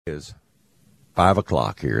Is 5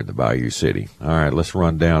 o'clock here in the Bayou City. All right, let's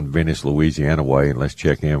run down Venice, Louisiana way, and let's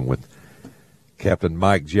check in with Captain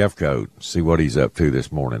Mike Jeffcoat, see what he's up to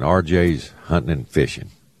this morning. RJ's hunting and fishing.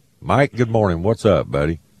 Mike, good morning. What's up,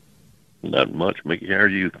 buddy? Not much, Mickey. How are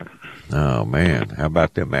you? Oh, man. How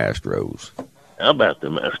about them Astros? How about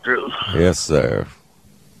them Astros? Yes, sir.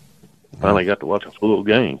 Finally got to watch a full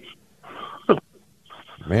game.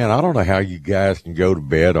 Man, I don't know how you guys can go to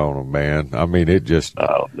bed on them, man. I mean, it is.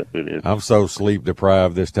 I'm so sleep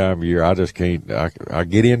deprived this time of year. I just can't. I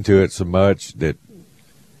get into it so much that.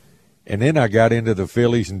 And then I got into the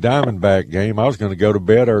Phillies and Diamondback game. I was going to go to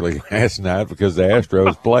bed early last night because the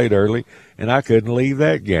Astros played early, and I couldn't leave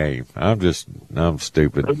that game. I'm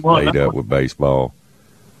stupid laid up with baseball.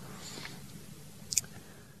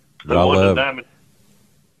 But I love.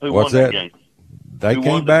 What's that? They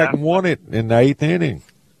came back and won it in the 8th inning.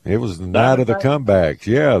 It was the night of the comebacks.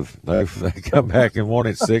 Yeah, they come back and won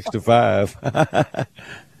it 6-5.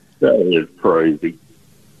 That is crazy.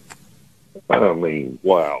 I mean,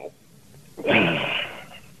 wow. I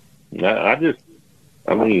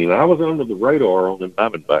was under the radar on the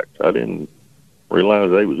Diamondbacks. I didn't realize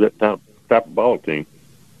they was that type of ball team.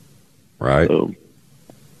 Right.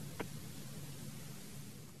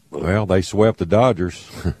 Well, they swept the Dodgers.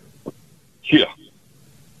 Yeah.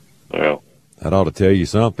 Well, that ought to tell you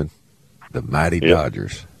something. The mighty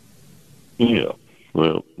Dodgers. Yeah.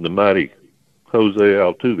 Well, the mighty Jose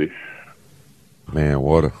Altuve. Man,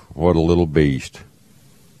 what a little beast.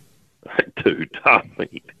 Dude, I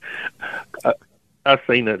mean, I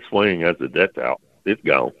seen that swing. I said, that's out. It's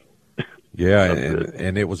gone. Yeah,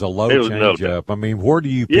 and it was a low changeup. I mean, where do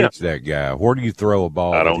you pitch that guy? Where do you throw a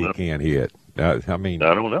ball that he can't hit? I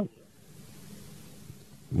don't know.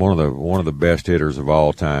 One of the best hitters of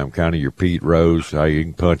all time, kind of your Pete Rose. How you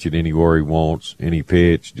can punch it anywhere he wants, any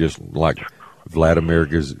pitch, just like Vladimir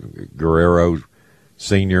Guerrero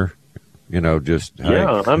Sr. You know, just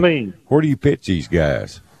I mean, where do you pitch these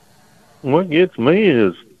guys? What gets me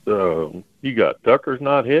is you got Tucker's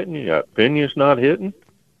not hitting, you got Pena's not hitting.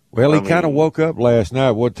 Well, he kind of woke up last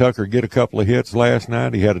night. Would Tucker get a couple of hits last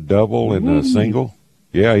night? He had a double and a single.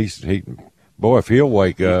 Yeah, he boy, if he'll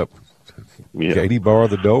wake up, Katie bar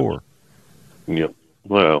the door. Yep.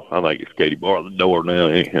 Well, I think it's Katie bar the door now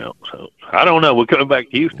anyhow. So I don't know. We're coming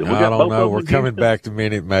back to Houston. I don't know. We're coming back to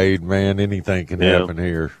Minute Maid, man. Anything can happen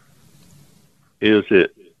here. Is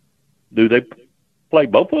it? Do they play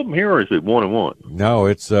both of them here, or is it 1-1? No,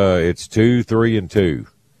 it's 2, 3, and 2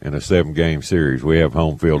 in a 7-game series. We have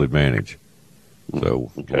home field advantage.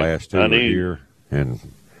 So the last two are here, and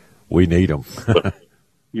we need them.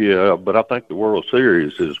 Yeah, but I think the World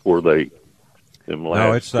Series is where they.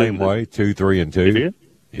 No, it's the same way, 2, 3, and 2.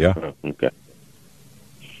 Yeah. Okay.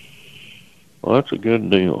 Well, that's a good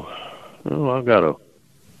deal. Well, I've got a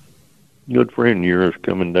good friend of yours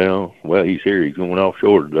coming down. Well, he's here. He's going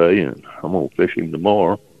offshore today, and I'm going to fish him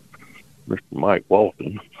tomorrow. Mr. Mike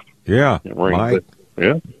Walton. Yeah, Mike.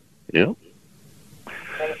 Yeah.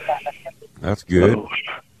 That's good.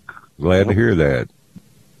 Glad to hear that.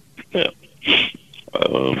 Yeah.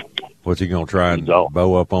 What's he going to try and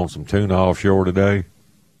bow up on some tuna offshore today?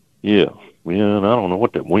 Yeah, and I don't know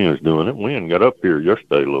what that wind's doing. That wind got up here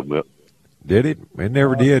yesterday a little bit. Did it? It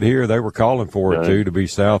never did here. They were calling for it, too, to be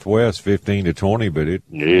southwest 15 to 20, but it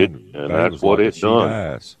and that's what it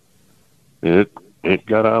done. It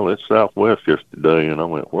got out of southwest yesterday, and I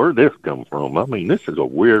went, where'd this come from? I mean, this is a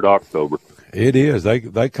weird October. It is.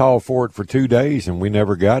 They called for it for 2 days, and we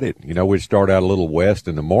never got it. You know, we'd start out a little west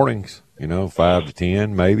in the mornings, 5 to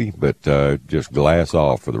 10 maybe, but just glass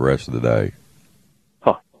off for the rest of the day.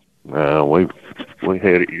 Huh. We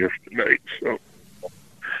had it yesterday, so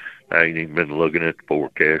I ain't even been looking at the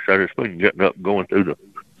forecast. I just been getting up and going through the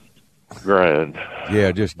grind.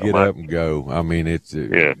 Yeah, just get up and go. I mean, it's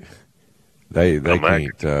They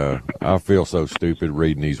can't. I feel so stupid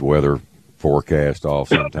reading these weather forecasts off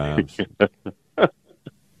sometimes.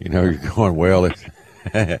 You're going, well, it's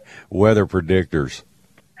weather predictors.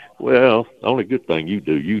 Well, the only good thing you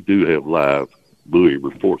do have live buoy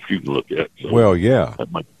reports you can look at. So well, yeah.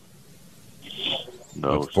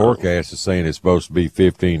 The forecast is saying it's supposed to be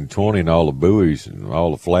 15 to 20, and all the buoys and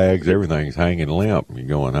all the flags, everything's hanging limp. You're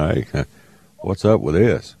going, hey, what's up with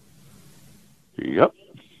this? Yep.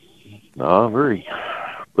 No, I agree.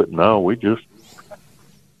 But no, we just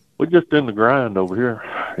in the grind over here.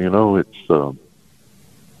 It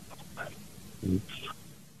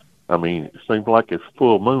seems like it's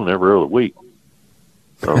full moon every other week.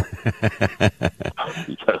 So,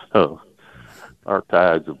 our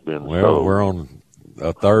tides have been we're on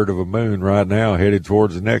a third of a moon right now, headed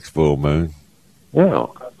towards the next full moon. Yeah.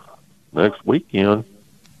 Next weekend,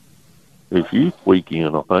 It's youth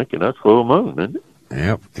weekend, I think, and that's full moon, isn't it?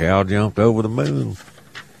 Yep, cow jumped over the moon.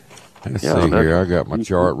 Let's see here. I got my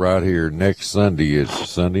chart right here. Next Sunday is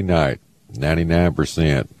Sunday night,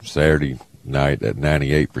 99%. Saturday night at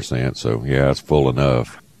 98%. So, yeah, it's full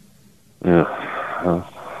enough. Yeah.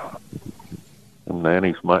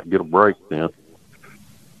 Nannies might get a break then.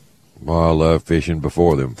 Well, I love fishing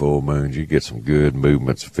before them full moons. You get some good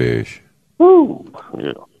movements of fish. Woo!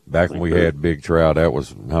 Yeah. Back when we had big trout, there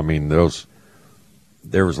was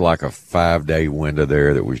like a 5-day window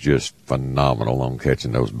there that was just phenomenal on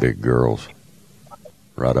catching those big girls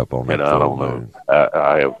right up on that full moon.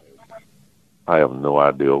 I have no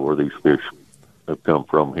idea where these fish have come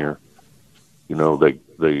from here. You know,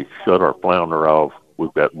 they shut our flounder off.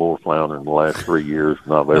 We've got more flounder in the last 3 years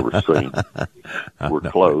than I've ever seen. We're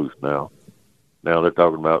closed now. Now they're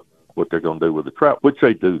talking about what they're going to do with the trout, which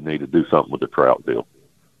they do need to do something with the trout deal.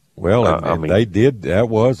 Well, and they did.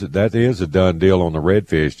 That is a done deal on the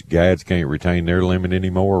redfish. Gads can't retain their limit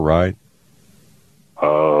anymore, right?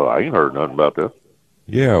 I ain't heard nothing about that.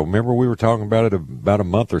 Yeah, remember we were talking about it about a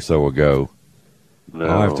month or so ago. No,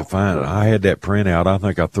 I'll have to find it. I had that printout. I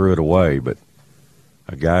think I threw it away, but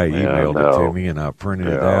a guy emailed it to me, and I printed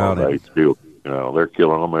it out. They still, they're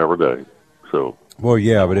killing them every day. So. Well,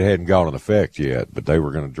 yeah, but it hadn't gone in effect yet. But they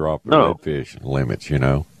were going to drop the redfish limits,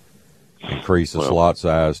 increase the slot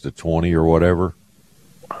size to 20 or whatever.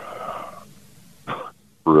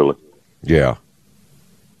 Really? Yeah.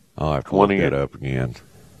 I'll have to look that up again.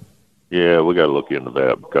 Yeah, we got to look into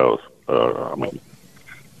that because, or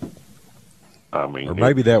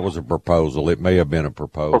maybe that was a proposal. It may have been a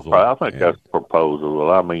proposal. I think that's a proposal.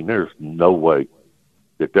 There's no way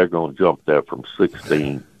that they're going to jump that from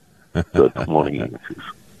 16 to 20 inches.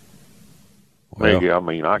 Well,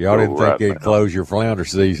 y'all didn't think they'd close your flounder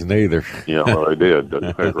season either. Yeah, well, they did.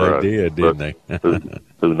 They did, didn't they?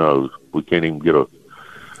 Who knows? We can't even get a.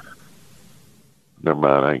 Never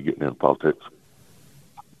mind. I ain't getting into politics.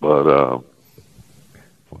 But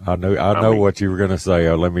I know what you were going to say.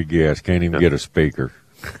 Let me guess. Can't even get a speaker.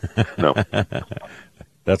 No.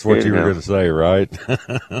 That's what you were going to say, right?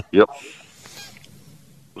 Yep.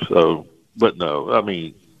 So, but no,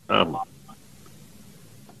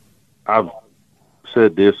 I've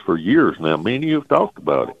said this for years now. Me and you have talked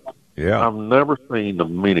about it. Yeah. I've never seen as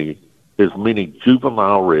many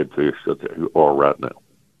juvenile redfish that there are right now.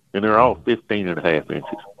 And they're all 15.5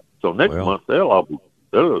 inches. So next month, you'll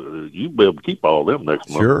be able to keep all them next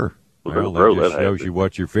month. Sure. Well, that just shows you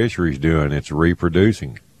what your fishery's doing. It's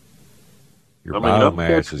reproducing. Your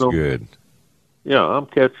biomass is good. Yeah, I'm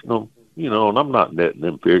catching them, and I'm not netting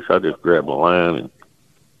them fish. I just grab a line and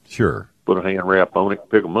put a hand wrap on it,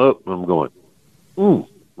 pick them up, and I'm going, I'm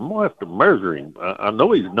going to have to measure him. I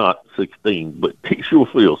know he's not 16, but he sure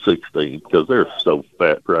feels 16 because they're so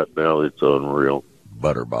fat right now. It's unreal.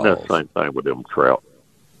 Butterballs. That's the same thing with them trout.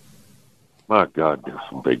 My God, there's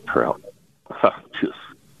some big trout.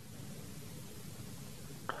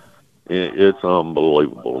 It's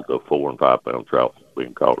unbelievable, the 4 and 5 pound trout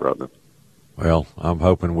being caught right now. Well, I'm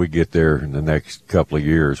hoping we get there in the next couple of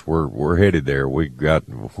years. We're headed there. We've got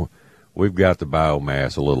the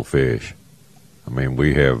biomass of little fish.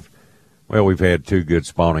 We've had 2 good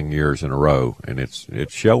spawning years in a row, and it's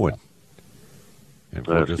showing. And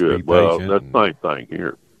that's just good. Well, that's the same thing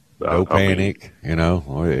here. No panic,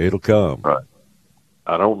 it'll come. Right.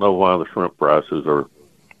 I don't know why the shrimp prices are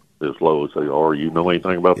as low as they are. You know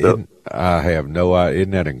anything about that? I have no idea.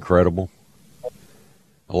 Isn't that incredible?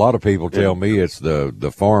 A lot of people tell me it's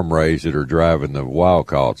the farm raised that are driving the wild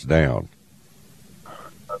caughts down.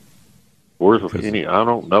 Where's any? I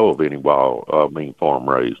don't know of any farm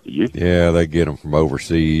raised. Do you? Yeah, they get them from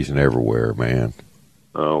overseas and everywhere, man.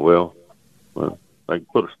 Well, they can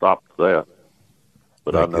put a stop to that.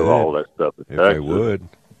 But I know all that stuff in Texas. They would.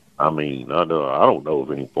 I don't know of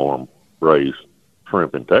any farm raised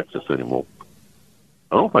shrimp in Texas anymore.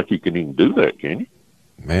 I don't think you can even do that, can you?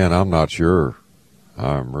 Man, I'm not sure.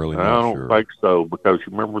 I'm really not sure. I don't think so, because you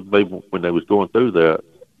remember when they was going through that.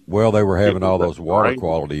 Well, they were having all those water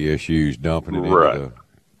quality issues, dumping it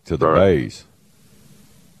into the bays.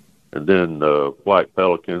 And then white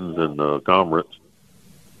pelicans and cormorants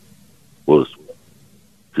was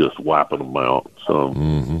just wiping them out. So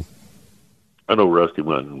I know Rusty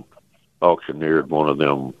went and auctioneered one of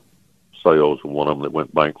them sales, and one of them that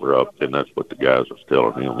went bankrupt, and that's what the guys was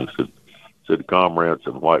telling him. He said the cormorants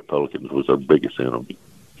and white pelicans was their biggest enemy.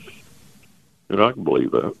 And I can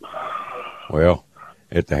believe that. Well,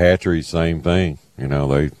 at the hatchery, same thing.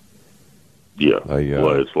 Well,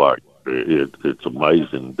 it's like it's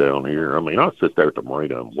amazing down here. I sit there at the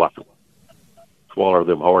marina and watch them swallow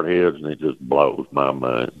them hard heads, and it just blows my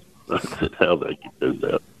mind. How they can do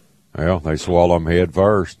that. Well, they swallow them head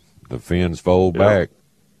first. The fins fold back.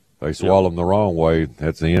 They swallow them the wrong way.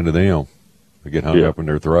 That's the end of them. They get hung up in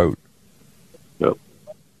their throat. Yep.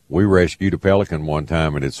 We rescued a pelican one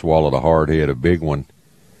time, and it swallowed a hardhead, a big one.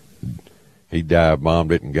 He dive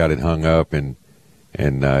bombed it and got it hung up, and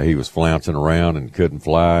he was flouncing around and couldn't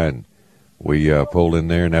fly, and we pulled in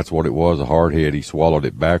there, and that's what it was, a hardhead. He swallowed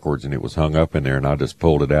it backwards, and it was hung up in there, and I just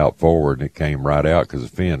pulled it out forward, and it came right out because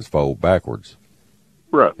the fins fold backwards.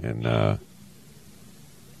 Right. And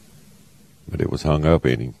but it was hung up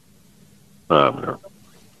in him.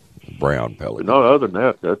 Brown pelican. No, other than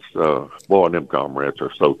that, that's boy, them comrades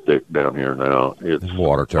are so thick down here now. It's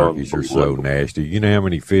water turkeys are so nasty. You know how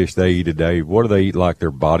many fish they eat a day? What do they eat, like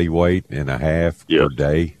their body weight and a half per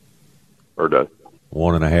day? Per day.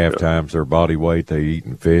 1.5 times their body weight they eat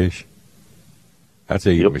in fish. That's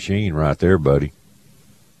a eating machine right there, buddy.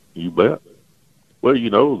 You bet. Well, you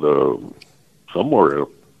know, somewhere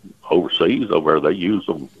overseas over there, they use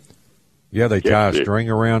them. Yeah, they tie a string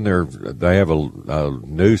around they have a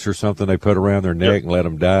noose or something they put around their neck and let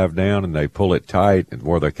them dive down, and they pull it tight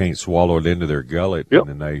where they can't swallow it into their gullet. And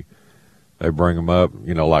then they bring them up,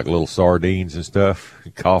 you know, like little sardines and stuff,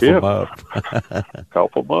 cough them up.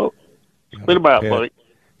 Cough them up. Spit them out, buddy.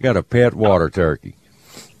 You got a pet water turkey.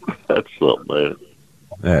 That's something, man.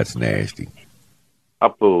 That's nasty. I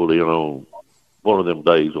pulled in on one of them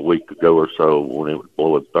days a week ago or so when it was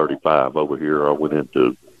blowing 35 over here. I went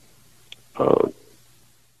into a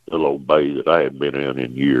little bay that I hadn't been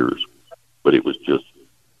in years, but it was just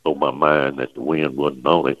on my mind that the wind wasn't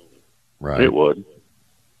on it. Right. And it wasn't.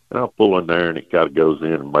 And I pull in there, and it kind of goes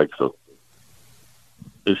in and makes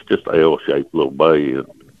it's just a L-shaped little bay. And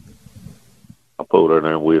I pulled in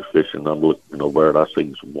there, and we was fishing. I'm looking over there, and I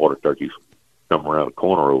seen some water turkeys come around the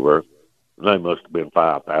corner over there. And they must have been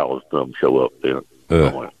 5,000 of them show up then.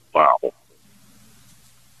 I went, wow.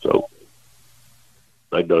 So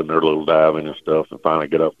they done their little diving and stuff, and finally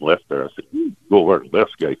get up and left there. I said, go over and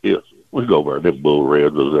investigate this. We go over there, them bull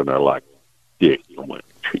reds was in there like dicks. I went,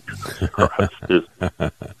 Jesus Christ, this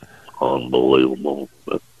is unbelievable.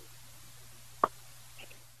 But,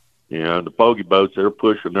 yeah, and the pogie boats, they're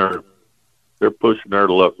pushing their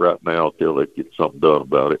luck right now until they get something done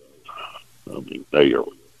about it. I mean,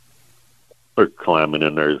 they're climbing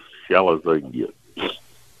in there as shallow as they can get.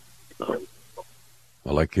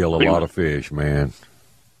 Well, they kill a lot of fish, man.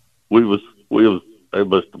 They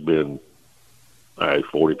must have been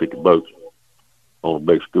 40, 50 boats on a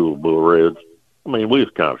big school of bull reds. I mean, we was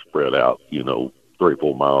kind of spread out, 3 or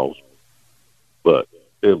 4 miles. But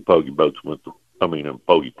them pogie boats them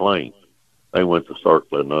pogie planes, they went to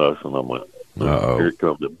circling us, and I went, here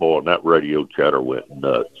comes the boy, and that radio chatter went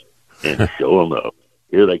nuts. And sure enough,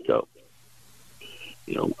 here they come.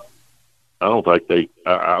 I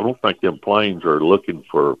don't think them planes are looking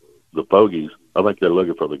for the pogies. I think they're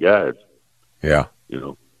looking for the guides. Yeah.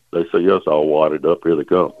 They say, yes, all wadded up. Here they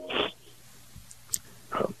come.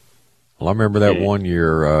 Well, I remember that one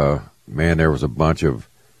year, man, there was a bunch of,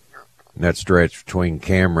 in that stretch between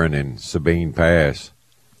Cameron and Sabine Pass,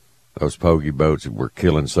 those pogie boats were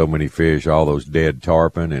killing so many fish, all those dead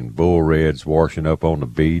tarpon and bull reds washing up on the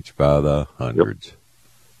beach by the hundreds. Yep.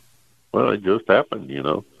 Well, it just happened,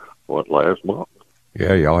 last month.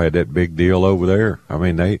 Yeah, y'all had that big deal over there. I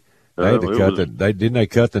mean, they had to didn't they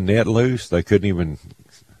cut the net loose? They couldn't even.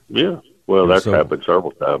 Yeah, well, that's happened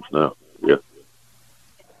several times now. Yeah.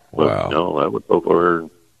 Wow. But, that would go over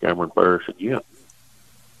Cameron Parish again.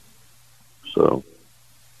 So,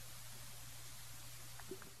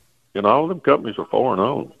 all of them companies are foreign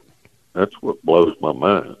owned. That's what blows my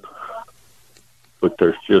mind. But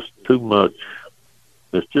there's just too much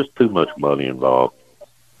money involved.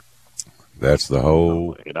 That's the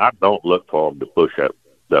whole. And I don't look for them to push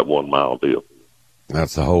that 1 mile deal.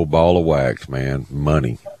 That's the whole ball of wax, man.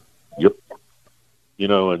 Money. Yep.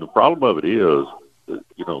 And the problem of it is,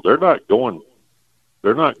 they're not going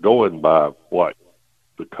by what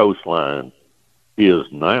the coastline is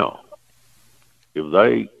now. If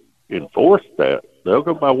they enforce that, they'll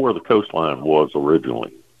go by where the coastline was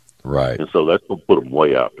originally. Right. And so that's going to put them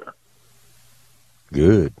way out there.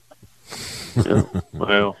 Good. Yeah.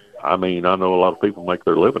 Well, I mean, I know a lot of people make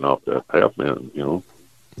their living off that, have been,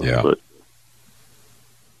 Yeah. But,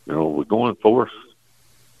 we're going to enforce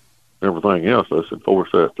everything else. Let's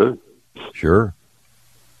enforce that, too. Sure.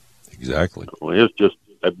 Exactly. Well, it's just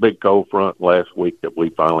that big cold front last week that we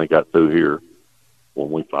finally got through here when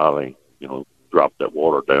we finally, dropped that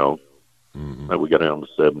water down. Mm-hmm. And we got down to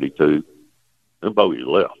 72. Them bogies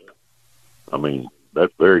left. I mean,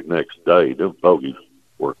 that very next day, them bogies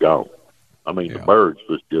were gone. I mean, the birds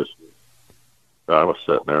was just, I was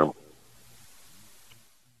sitting there,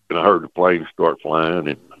 and I heard the planes start flying,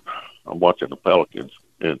 and I'm watching the pelicans,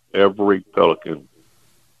 and every pelican,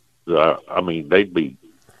 I mean, they'd be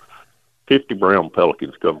 50 brown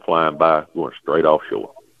pelicans come flying by, going straight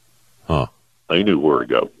offshore. Huh. They knew where to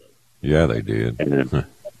go. Yeah, they did. And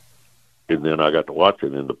then I got to watch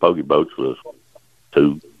it, and the pogie boats was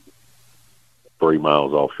 2-3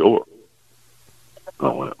 miles offshore. I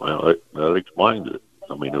went, well, that explains it.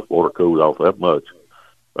 I mean, if water cools off that much,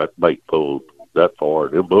 that bait pulled that far,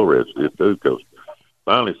 and them bull reds did too, because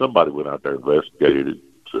finally somebody went out there and investigated it.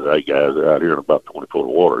 Said, hey, guys, they're out here in about 20 foot of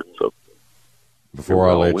water. So before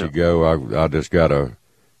I let you go, I just got a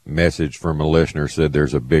message from a listener, said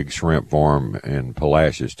there's a big shrimp farm in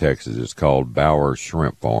Palacios, Texas. It's called Bauer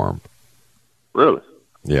Shrimp Farm. Really?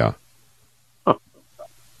 Yeah. Huh.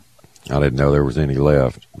 I didn't know there was any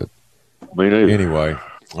left. But me neither. Anyway,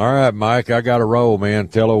 all right, Mike, I got to roll, man.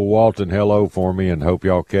 Tell old Walton hello for me, and hope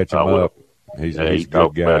y'all catch him up. He's a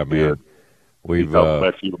good guy, man. We've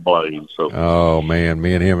about you to Blaine, so. Oh man,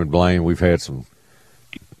 me and him and Blaine, we've had some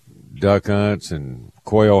duck hunts and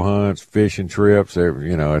quail hunts, fishing trips.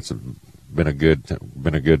 You know, it's been a good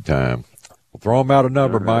time. Well, throw them out a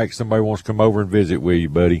number, Mike. Somebody wants to come over and visit with you,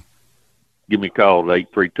 buddy. Give me a call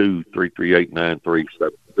at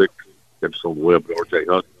 832-338-9376. Get us on the web at RJ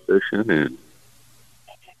Hunting Fishing, and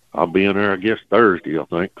I'll be in there, I guess, Thursday, I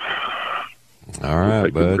think. All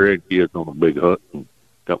right, bud. Grandkids on a big hunt. And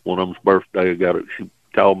got one of them's birthday. She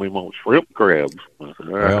called me on shrimp crabs. I said,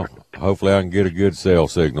 all right. Well, hopefully I can get a good cell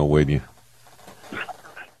signal with you.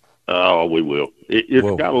 Oh, we will.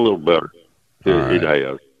 It's got a little better. It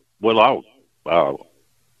has. Well,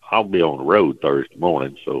 I'll be on the road Thursday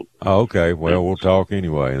morning. So. Oh, okay. Well, we'll talk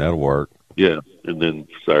anyway. That'll work. Yeah, and then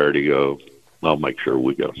Saturday, I'll make sure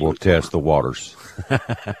we'll test the waters.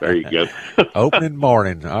 There you go. Opening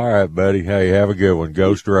morning. All right, buddy. Hey, have a good one.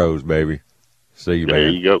 Ghost Rose, baby. See you, man. There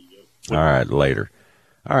you go. All right, later.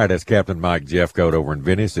 All right, that's Captain Mike Jeffcoat over in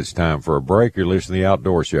Venice. It's time for a break. You're listening to The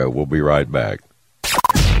Outdoor Show. We'll be right back.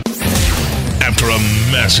 After a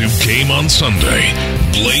massive game on Sunday,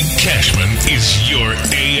 Blake Cashman is your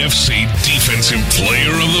AFC Defensive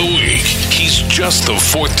Player of the Week. He's just the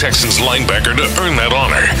fourth Texans linebacker to earn that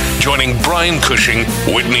honor, joining Brian Cushing,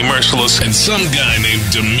 Whitney Merciless, and some guy named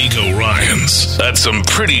D'Amico Ryans. That's some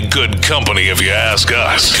pretty good company if you ask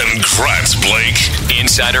us. Congrats, Blake.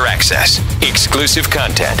 Insider access, exclusive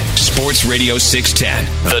content, Sports Radio 610.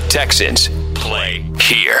 The Texans play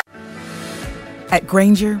here. At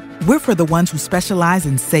Grainger, we're for the ones who specialize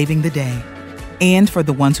in saving the day and for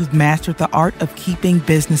the ones who've mastered the art of keeping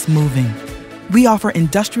business moving. We offer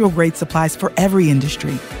industrial-grade supplies for every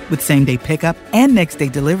industry with same-day pickup and next-day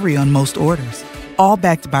delivery on most orders, all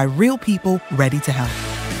backed by real people ready to help.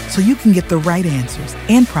 So you can get the right answers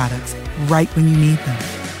and products right when you need them.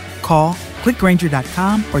 Call,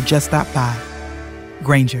 clickgrainger.com, or just stop by.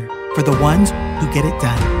 Grainger, for the ones who get it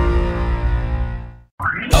done.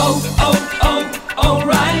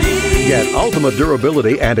 O'Reilly. Get ultimate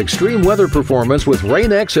durability and extreme weather performance with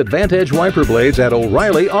Rain-X Advantage wiper blades at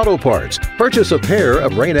O'Reilly Auto Parts. Purchase a pair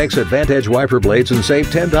of Rain-X Advantage wiper blades and save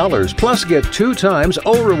 $10, plus get 2 times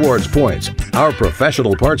O Rewards points. Our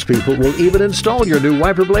professional parts people will even install your new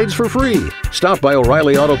wiper blades for free. Stop by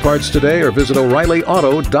O'Reilly Auto Parts today or visit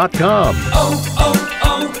O'ReillyAuto.com.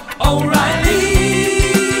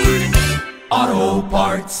 O'Reilly Auto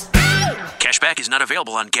Parts. Cashback is not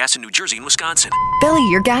available on gas in New Jersey and Wisconsin. Billy,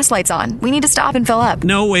 your gas light's on. We need to stop and fill up.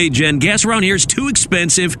 No way, Jen. Gas around here is too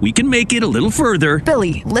expensive. We can make it a little further.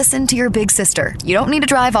 Billy, listen to your big sister. You don't need to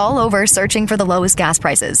drive all over searching for the lowest gas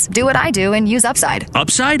prices. Do what I do and use Upside.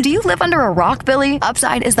 Upside? Do you live under a rock, Billy?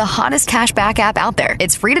 Upside is the hottest cashback app out there.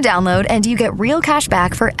 It's free to download, and you get real cash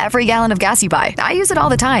back for every gallon of gas you buy. I use it all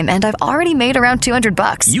the time, and I've already made around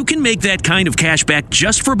 $200. You can make that kind of cash back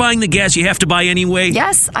just for buying the gas you have to buy anyway?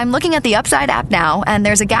 Yes, I'm looking at the Upside app now, and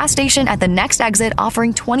there's a gas station at the next exit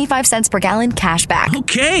offering 25 cents per gallon cash back.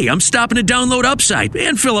 Okay, I'm stopping to download Upside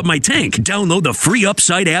and fill up my tank. Download the free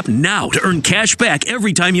Upside app now to earn cash back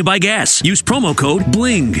every time you buy gas. Use promo code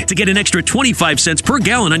BLING to get an extra 25 cents per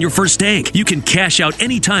gallon on your first tank. You can cash out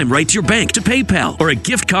anytime right to your bank, to PayPal, or a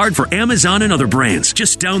gift card for Amazon and other brands.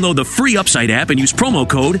 Just download the free Upside app and use promo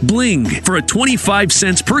code BLING for a 25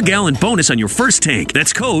 cents per gallon bonus on your first tank.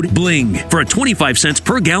 That's code BLING for a 25 cents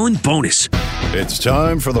per gallon bonus. It's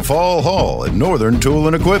time for the fall haul at Northern Tool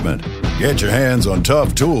and Equipment. Get your hands on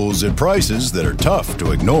tough tools at prices that are tough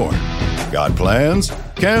to ignore. Got plans?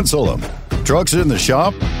 Cancel them. Trucks in the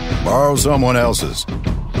shop? Borrow someone else's.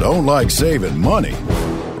 Don't like saving money?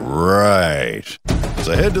 Right.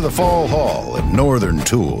 So head to the fall haul at Northern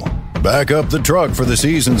Tool. Back up the truck for the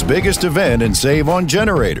season's biggest event and save on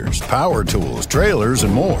generators, power tools, trailers,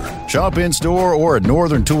 and more. Shop in-store or at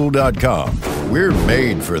northerntool.com. We're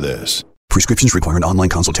made for this. Prescriptions require an online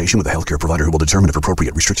consultation with a healthcare provider who will determine if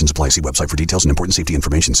appropriate. Restrictions apply. See website for details and important safety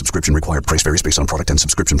information. Subscription required. Price varies based on product and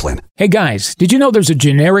subscription plan. Hey guys, did you know there's a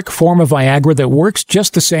generic form of Viagra that works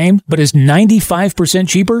just the same, but is 95%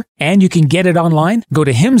 cheaper? And you can get it online? Go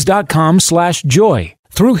to hims.com/joy.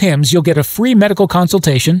 Through Hims, you'll get a free medical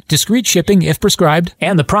consultation, discreet shipping if prescribed,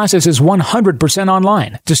 and the process is 100%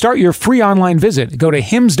 online. To start your free online visit, go to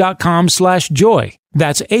hims.com/joy.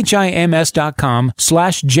 That's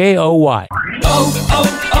HIMS.com/JOY.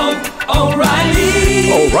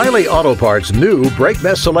 O'Reilly Auto Parts' new Brake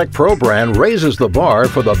Best Select Pro brand raises the bar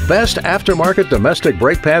for the best aftermarket domestic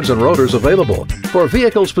brake pads and rotors available. For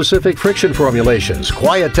vehicle-specific friction formulations,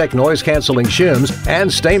 Quiet-Tech noise-canceling shims,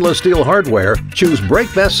 and stainless steel hardware, choose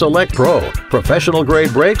Brake Best Select Pro.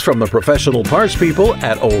 Professional-grade brakes from the professional parts people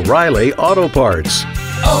at O'Reilly Auto Parts.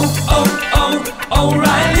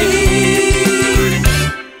 O'Reilly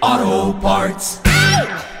Auto Parts.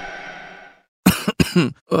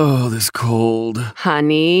 Oh, this cold.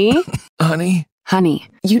 Honey? Honey? Honey,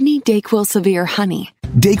 you need DayQuil Severe Honey.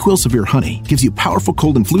 DayQuil Severe Honey gives you powerful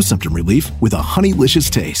cold and flu symptom relief with a honeylicious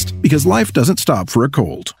taste, because life doesn't stop for a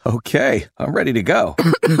cold. Okay, I'm ready to go.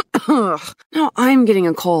 Now I'm getting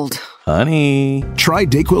a cold. Honey. Try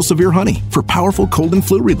DayQuil Severe Honey for powerful cold and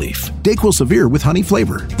flu relief. DayQuil Severe with honey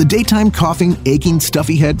flavor. The daytime coughing, aching,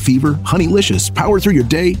 stuffy head, fever, honeylicious, power through your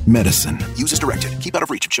day medicine. Use as directed. Keep out of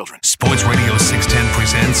reach of children. Sports Radio 610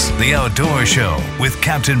 presents The Outdoor Show with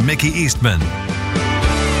Captain Mickey Eastman.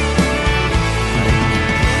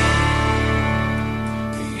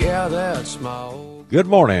 Good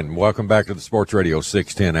morning. Welcome back to the Sports Radio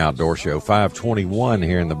 610 Outdoor Show, 521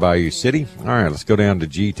 here in the Bayou City. All right, let's go down to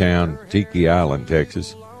G-Town, Tiki Island,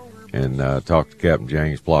 Texas, and talk to Captain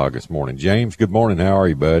James Plaag this morning. James, good morning. How are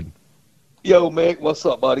you, bud? Yo, Mick, what's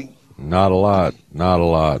up, buddy? Not a lot,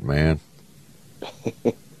 man.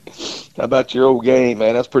 How about your old game,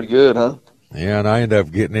 man? That's pretty good, huh? Yeah, and I ended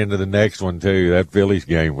up getting into the next one, too. That Phillies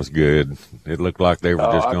game was good. It looked like they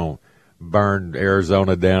were just going to burn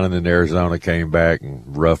Arizona down, and then Arizona came back and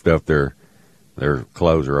roughed up their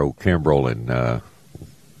closer, old Kimbrell, and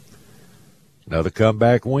another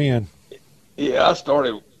comeback win. Yeah, I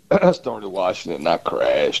started watching it, and I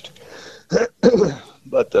crashed.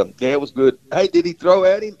 But, yeah, it was good. Hey, did he throw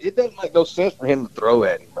at him? It doesn't make no sense for him to throw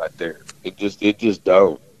at him right there. It just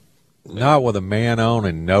don't. Not with a man on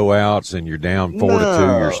and no outs, and you're down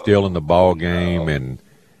 4-2. You're still in the ball game,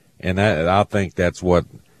 and I think that's what,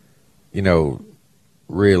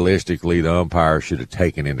 realistically, the umpire should have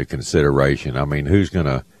taken into consideration. I mean, who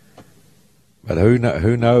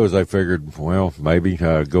knows? They figured, well, maybe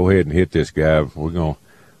go ahead and hit this guy. We're gonna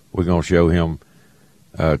show him,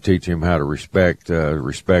 teach him how to respect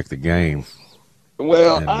the game.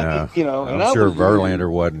 Well, and, I'm sure Verlander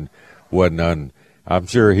wasn't. I'm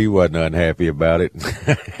sure he wasn't unhappy about it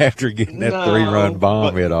after getting that 3-run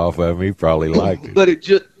bomb hit off of him. He probably liked it. But it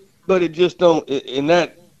just don't. In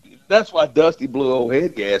that. That's why Dusty blew old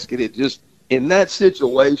head gasket. It just, in that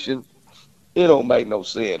situation, it don't make no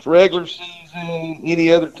sense. Regular season, any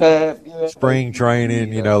other time. Spring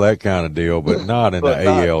training, that kind of deal, but not in the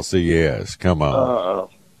ALCS. Come on.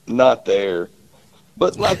 Not there.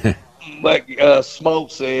 But like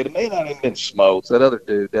Smoke said, it may not have been Smokes, that other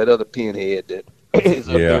dude, that other pinhead that is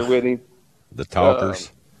up there with him. The talkers.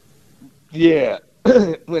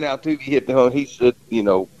 Went out to hit the home. He said,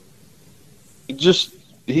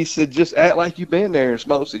 he said, just act like you've been there. And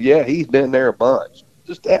Smoke said, yeah, he's been there a bunch.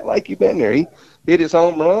 Just act like you've been there. He hit his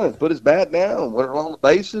home run, put his bat down, went along the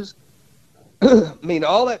bases. I mean,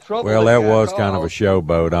 all that trouble. Well, that was kind of a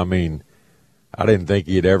showboat. I mean, I didn't think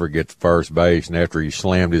he'd ever get to first base, and after he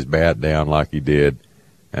slammed his bat down like he did.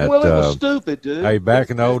 It was stupid, dude. Hey,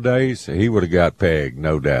 back in the old days, he would have got pegged,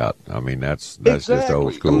 no doubt. I mean, that's just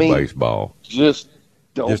old school baseball.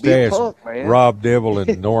 Don't be a punk, man. Rob Dibble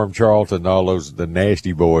and Norm Charlton, all the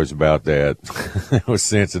nasty boys about that. That was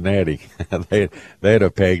Cincinnati. They'd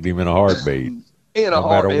have pegged him in a heartbeat. No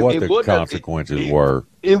matter what the consequences were.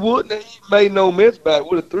 It wouldn't have made no miss back.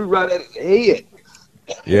 Would have threw right at his head.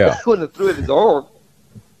 Yeah. Wouldn't have threw at his arm.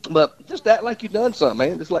 But just act like you've done something,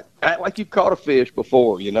 man. Just act like you've caught a fish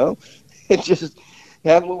before, It just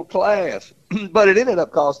have a little class. But it ended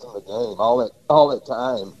up costing the game all that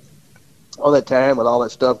time. All that time with all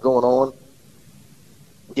that stuff going on,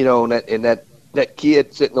 and that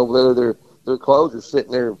kid sitting over there, their closers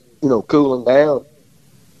sitting there, cooling down.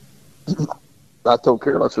 I told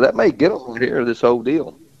Carol, I said, that may get them here, this whole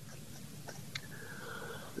deal.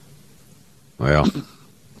 Well,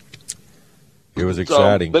 It was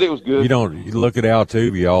exciting. But it was good. You look at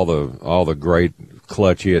Altuve, all the great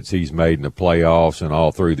clutch hits he's made in the playoffs and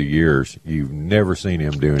all through the years. You've never seen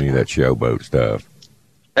him do any of that showboat stuff.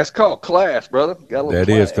 That's called class, brother. That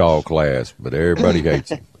is called class, but everybody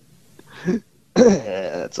hates him.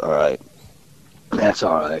 That's all right. That's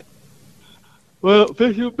all right. Well,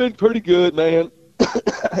 fishing has been pretty good, man.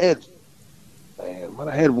 I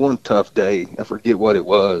had one tough day. I forget what it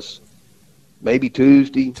was. Maybe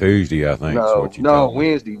Tuesday. I think. No,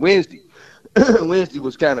 Wednesday. Wednesday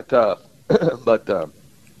was kind of tough. But,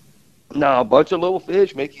 a bunch of little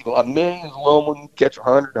fish make you a million. A little one catch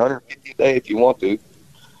 100, 150 a day if you want to.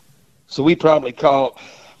 So we probably caught,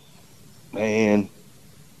 man,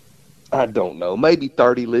 I don't know, maybe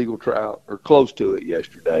 30 legal trout or close to it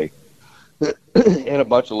yesterday. And a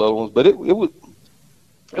bunch of little ones. But it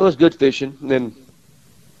was good fishing. And then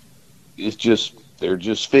they're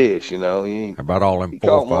just fish, How about all them 4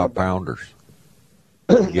 or 5 pounders?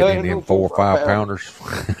 Get in them 4 or 5 pounders?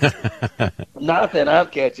 Not that I'm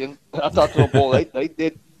catching. I talked to a boy. They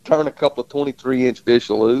did turn a couple of 23-inch fish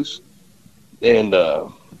loose. And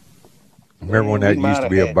remember when that used to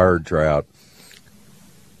be a bird trout?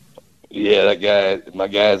 Yeah, my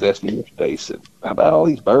guys asked me yesterday, said, how about all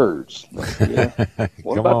these birds? Yeah.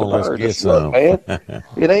 What Come about on, the let's birds? get some. Man,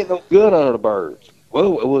 it ain't no good under the birds.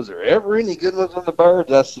 Well, was there ever any good ones on the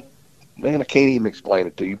birds? I said, man, I can't even explain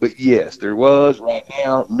it to you. But yes, there was. Right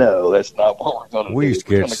now, no, that's not what we're going to do. We used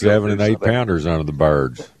to catch 7 and 8 pounders under the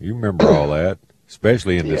birds. You remember all that,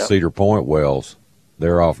 especially in the Cedar Point wells.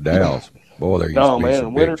 They're off Dallas. Boy, there used to be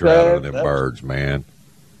some big trout under them birds, man.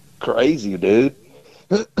 Crazy, dude.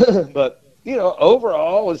 But,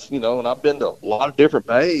 overall, it's, and I've been to a lot of different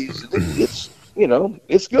bays. It's,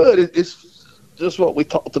 it's good. It's just what we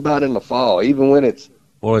talked about in the fall, even when it's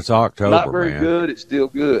October, not very good, it's still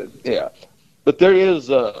good. Yeah. But there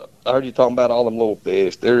is, I heard you talking about all them little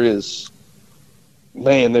fish. There is,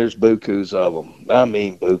 man, there's bukus of them. I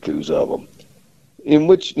mean, bukus of them. In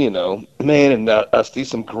which, man, and I see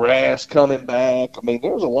some grass coming back. I mean,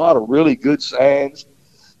 there's a lot of really good signs.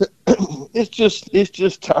 It's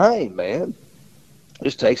just time, man. It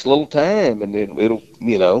just takes a little time, and then it'll,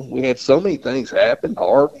 we had so many things happen,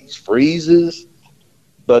 Harveys, freezes,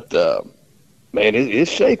 but, man, it's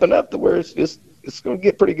shaping up to where it's going to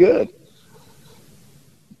get pretty good.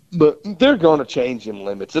 But they're going to change them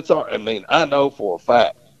limits. I know for a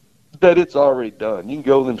fact that it's already done. You can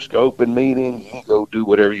go to them scoping meetings, you can go do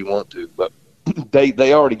whatever you want to, but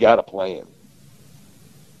they already got a plan.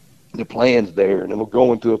 The plan's there, and it'll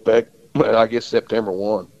go into effect, I guess, September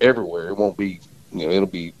 1, everywhere. It won't be, it'll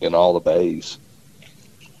be in all the bays.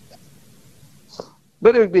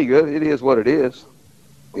 But it'll be good. It is what it is,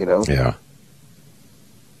 Yeah.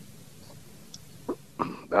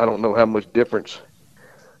 I don't know how much difference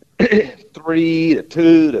 3 to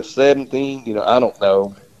 2 to 17, I don't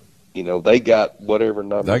know. They got whatever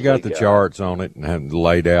number. They got the charts on it and have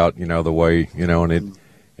laid out, the way,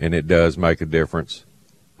 and it does make a difference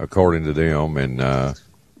according to them. And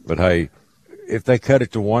but hey, if they cut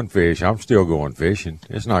it to 1 fish, I'm still going fishing.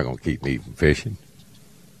 It's not going to keep me from fishing,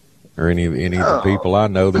 or any of the people I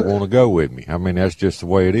know that want to go with me. I mean, that's just the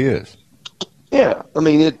way it is. Yeah, I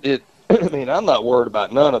mean it. I mean, I'm not worried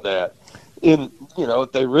about none of that. And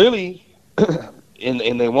if they really,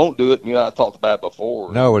 and they won't do it. I talked about it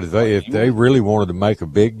before. No, if they really wanted to make a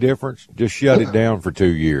big difference, just shut it down for 2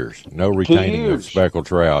 years. No retaining of speckled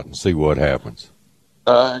trout, and see what happens.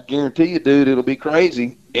 I guarantee you, dude, it'll be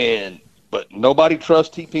crazy. But nobody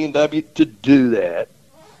trusts TP&W to do that.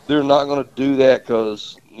 They're not going to do that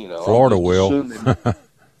because Florida will.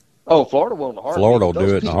 Florida will in a heartbeat. Florida will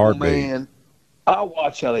do it in a heartbeat. Man, I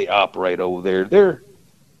watch how they operate over there.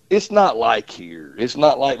 It's not like here. It's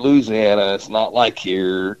not like Louisiana. It's not like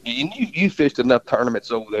here. And you fished enough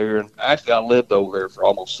tournaments over there. And actually, I lived over there for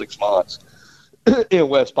almost 6 months in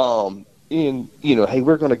West Palm. And, hey,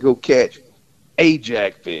 we're going to go catch a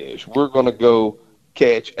jackfish. We're going to go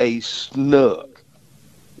catch a snook.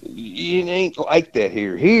 It ain't like that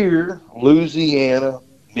here. Here, Louisiana,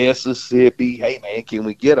 Mississippi, hey, man, can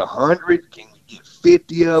we get 100? Can we get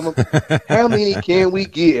 50 of them? How many can we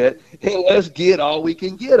get? And let's get all we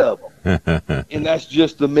can get of them. And that's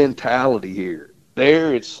just the mentality here.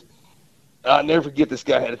 I'll never forget, this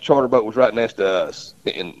guy had a charter boat was right next to us.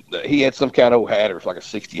 And he had some kind of old hatters, like a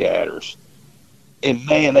 60 hatters. And,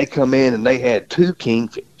 man, they come in and they had 2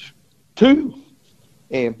 kingfish. 2.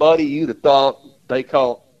 And, buddy, you'd have thought they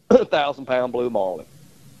caught 1,000-pound blue marlin.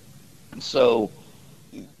 So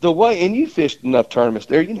the way, and you fished enough tournaments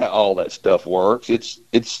there, you know how all that stuff works.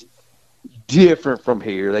 It's different from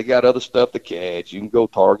here. They got other stuff to catch. You can go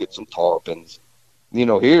target some tarpons.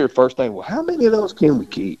 here, first thing, well, how many of those can we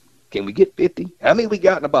keep? Can we get 50? How many we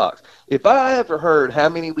got in the box? If I ever heard how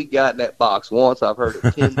many we got in that box once, I've heard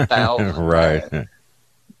it 10,000 right. times.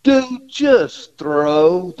 Dude, just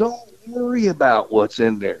throw. Don't worry about what's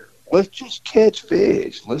in there. Let's just catch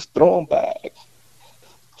fish. Let's throw them back.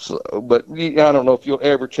 So, but I don't know if you'll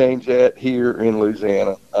ever change that here in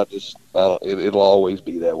Louisiana. It'll always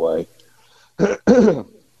be that way.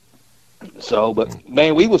 So, but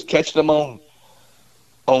man, we was catching them on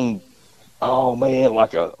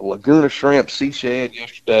like a Laguna shrimp sea shad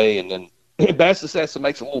yesterday, and then Bass Assassin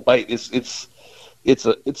makes a little bait. It's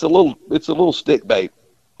a little stick bait.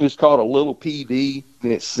 It's called a little PD,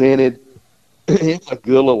 and it's scented. It's a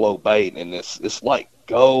good little old bait, and it's like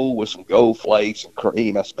gold with some gold flakes and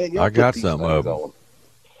cream. I got some of them.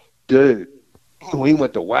 Dude, we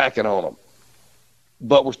went to whacking on them,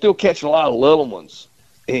 but we're still catching a lot of little ones.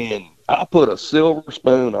 And I put a silver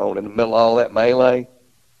spoon on in the middle of all that melee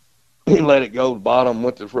and let it go to the bottom,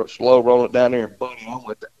 went to slow rolling it down there, and buddy, I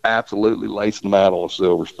went to absolutely lacing them out on a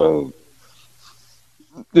silver spoon.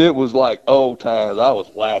 It was like old times. I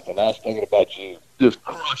was laughing. I was thinking about you just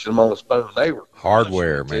crushing them on the spoon. They were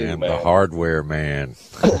hardware, man. The hardware, man.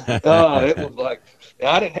 It was like,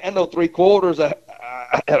 I didn't have no 3/4.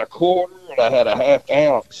 I had a quarter and I had a half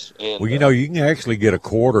ounce. And, well, you can actually get a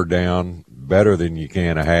quarter down better than you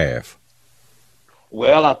can a half.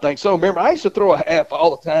 Well, I think so. Remember, I used to throw a half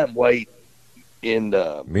all the time, Wade. And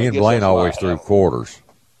me and Blaine always threw quarters.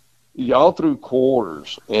 Y'all threw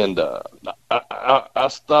quarters, and I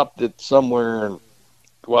stopped it somewhere. And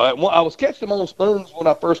well, I was catching them on spoons when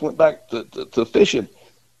I first went back to fishing,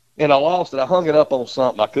 and I lost it. I hung it up on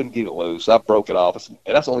something. I couldn't get it loose. I broke it off, and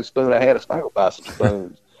that's the only spoon I had. I go buy some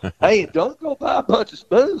spoons. Hey, don't go buy a bunch of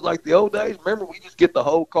spoons like the old days. Remember, we just get the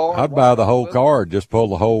whole card. I'd buy the whole card. Just pull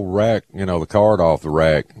the whole rack, the card off the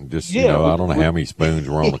rack. Just, I don't know how many spoons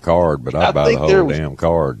were on the card, but I'd buy the whole damn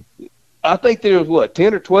card. I think there was,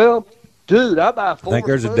 10 or 12? Dude, I buy 4 I think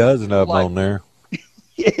there's a dozen of them on there.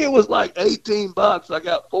 It was like $18. I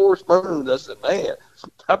got 4 spoons. I said, man,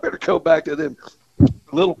 I better go back to them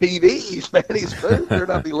little PVs, man. These spoons better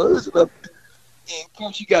not be losing them. And of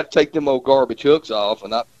course, you got to take them old garbage hooks off,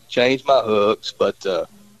 and I changed my hooks, but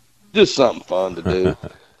just something fun to do.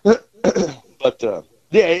 But,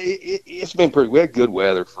 yeah, it's been pretty. We had good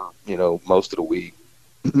weather for, most of the week.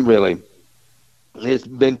 Really. It's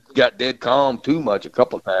got dead calm too much a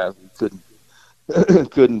couple of times.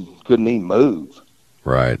 Couldn't even move.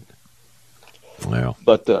 Right. Well.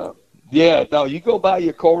 But yeah, no, you go buy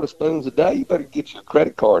your quart of spoons a day. You better get your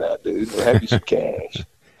credit card out, dude, and have you some cash.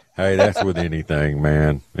 Hey, that's with anything,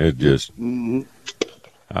 man. It just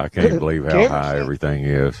I can't believe how high everything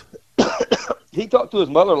is. He talked to his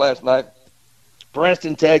mother last night.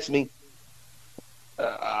 Preston texted me.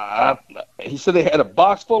 He said they had a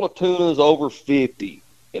box full of tunas over 50.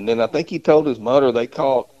 And then I think he told his mother they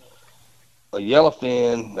caught a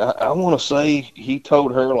yellowfin. I want to say he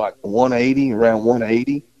told her like 180, around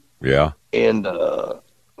 180. Yeah. And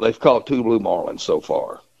they've caught 2 blue marlins so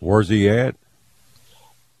far. Where's he at?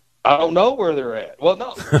 I don't know where they're at. Well,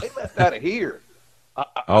 no, they left out of here.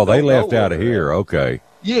 They left out of here. Okay.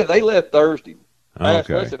 Yeah, they left Thursday. I asked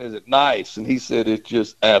Okay. Preston, is it nice? And he said it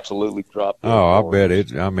just absolutely dropped. Oh, I bet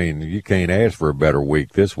it. I mean, you can't ask for a better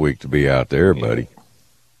week this week to be out there, buddy.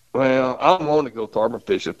 Well, I'm wanting to go tarpon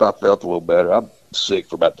fishing if I felt a little better. I'm sick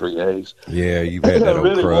for about 3 days. Yeah, you've had that I old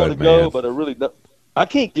really crud, want to man. go, but I really don't. I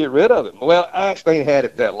can't get rid of it. Well, I actually ain't had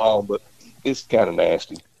it that long, but it's kind of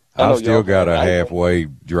nasty. I've still got a halfway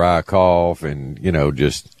dry cough, and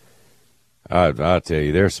just. I tell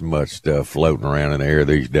you, there's so much stuff floating around in the air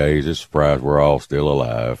these days. It's a surprise we're all still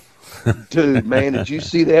alive. Dude, man, did you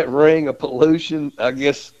see that ring of pollution? I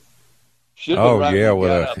guess should have been right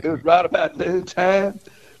yeah, it was right about noontime.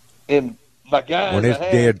 And my guys, when it's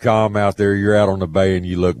dead calm out there, you're out on the bay and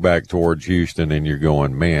you look back towards Houston and you're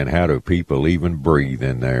going, man, how do people even breathe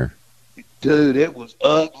in there? Dude, it was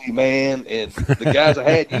ugly, man. And the guys I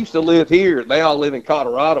had used to live here. They all live in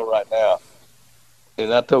Colorado right now.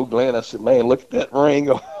 And I told Glenn, I said, man, look at that ring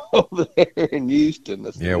over there in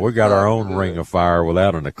Houston. Said, yeah, we got our own ring of fire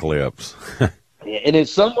without an eclipse. Yeah, and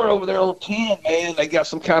it's somewhere over there on 10, man. They got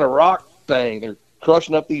some kind of rock thing. They're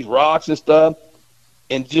crushing up these rocks and stuff.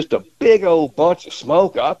 And just a big old bunch of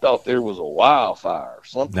smoke. I thought there was a wildfire.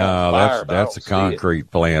 That's a concrete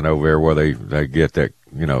plant over there where they get that,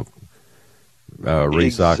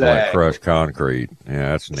 recycle that crushed concrete.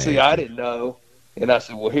 Yeah, that's nasty. See, I didn't know. And I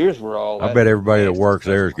said, well, here's where all that. I bet everybody that works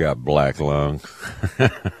there has got black lung.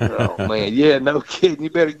 Oh, man. Yeah, no kidding. You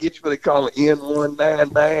better get what they call an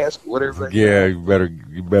N19 mask, whatever. Yeah,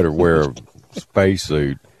 you better wear a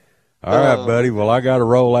spacesuit. All right, buddy. Well, I got to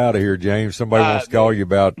roll out of here, James. Somebody wants to call you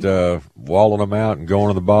about walling them out and going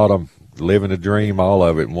to the bottom, living the dream, all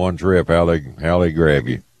of it in one trip. How they grab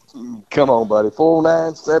you? Come on, buddy.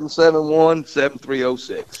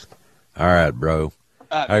 409-771-7306. All right, bro.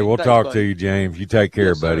 Hey, we'll talk to you, James. You take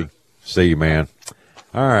care, buddy. See you, man.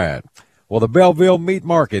 All right. Well, the Belleville Meat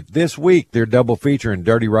Market this week, they're double featuring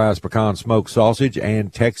Dirty Rice Pecan Smoked Sausage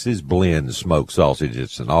and Texas Blend Smoked Sausage.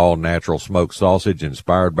 It's an all-natural smoked sausage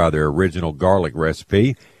inspired by their original garlic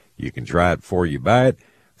recipe. You can try it before you buy it.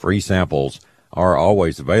 Free samples are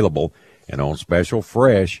always available. And on special,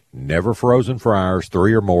 fresh, never frozen fryers,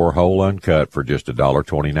 3 or more, whole uncut for just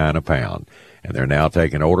 $1.29 a pound. And they're now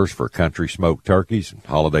taking orders for country smoked turkeys.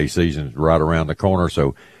 Holiday season's right around the corner,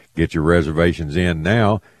 so get your reservations in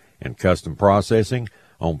now. And custom processing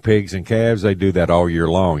on pigs and calves, they do that all year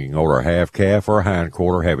long. You can order a half calf or a hind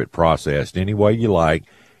quarter, have it processed any way you like.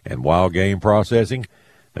 And wild game processing,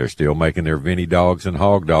 they're still making their Vinny dogs and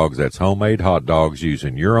hog dogs. That's homemade hot dogs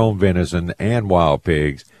using your own venison and wild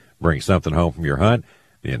pigs. Bring something home from your hunt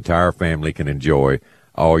the entire family can enjoy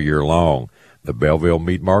all year long. The Belleville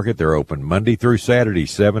Meat Market, they're open Monday through Saturday,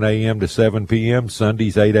 7 a.m. to 7 p.m.,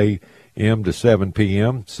 Sundays 8 a.m. to 7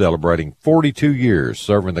 p.m., celebrating 42 years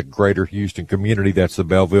serving the greater Houston community. That's the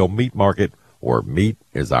Belleville Meat Market, where meat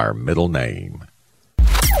is our middle name.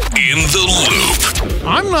 In the Loop.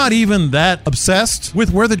 I'm not even that obsessed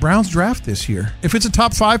with where the Browns draft this year. If it's a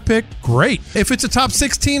top 5 pick, great. If it's a top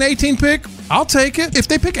 16, 18 pick, I'll take it. If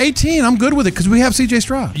they pick 18, I'm good with it because we have C.J.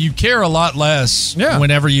 Stroud. You care a lot less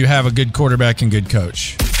whenever you have a good quarterback and good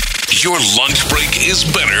coach. Your lunch break is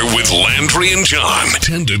better with Landry and John.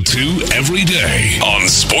 10 to 2 every day on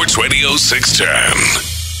Sports Radio 610.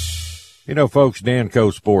 You know, folks,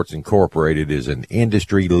 Danco Sports Incorporated is an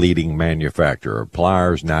industry-leading manufacturer of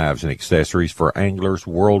pliers, knives, and accessories for anglers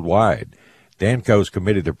worldwide. Danco is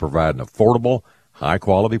committed to providing affordable,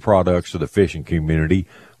 high-quality products to the fishing community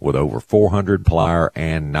with over 400 plier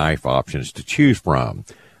and knife options to choose from.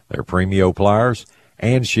 Their Premio pliers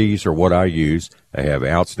and sheaths are what I use. They have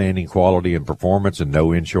outstanding quality and performance, and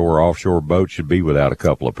no inshore or offshore boat should be without a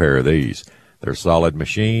couple of pair of these. They're solid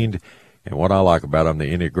machined, and what I like about them, the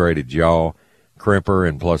integrated jaw, crimper,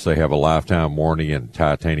 and plus they have a lifetime warranty and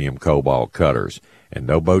titanium cobalt cutters. And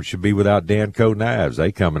no boat should be without Danco knives.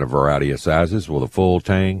 They come in a variety of sizes with a full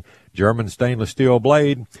tang German stainless steel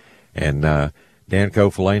blade. And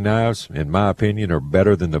Danco fillet knives, in my opinion, are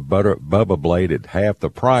better than the Bubba blade at half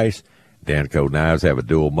the price. Danco knives have a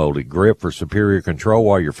dual molded grip for superior control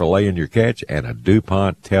while you're filleting your catch, and a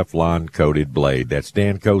DuPont Teflon coated blade. That's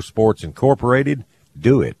Danco Sports Incorporated.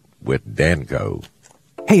 Do it with Danco.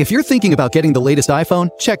 Hey, if you're thinking about getting the latest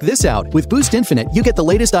iPhone, check this out. With Boost Infinite, you get the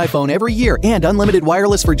latest iPhone every year and unlimited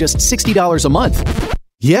wireless for just $60 a month.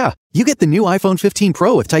 Yeah, you get the new iPhone 15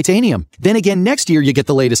 Pro with titanium. Then again, next year you get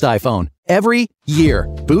the latest iPhone. Every year.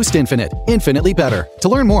 Boost Infinite. Infinitely better. To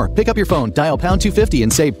learn more, pick up your phone, dial pound 250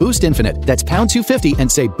 and say Boost Infinite. That's pound 250 and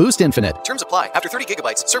say Boost Infinite. Terms apply. After 30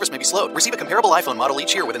 gigabytes, service may be slowed. Receive a comparable iPhone model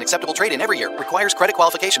each year with an acceptable trade-in every year. Requires credit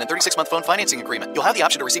qualification and 36-month phone financing agreement. You'll have the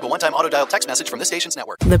option to receive a one-time auto-dial text message from this station's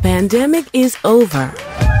network. The pandemic is over,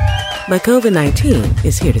 but COVID-19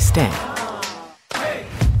 is here to stay.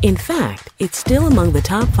 In fact, it's still among the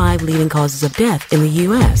top 5 leading causes of death in the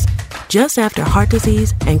U.S., just after heart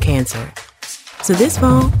disease and cancer. So this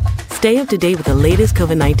fall, stay up to date with the latest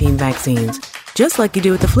COVID-19 vaccines, just like you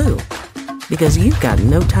do with the flu, because you've got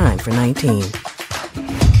no time for 19.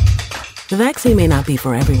 The vaccine may not be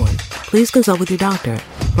for everyone. Please consult with your doctor.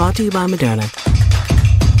 Brought to you by Moderna.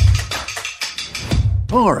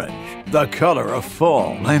 Orange, the color of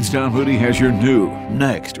fall. Lansdowne Moody has your new,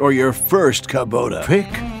 next, or your first Kubota. Pick,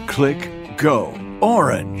 click, go.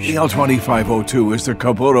 Orange. The L2502 is the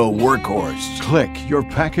Kubota workhorse. Click your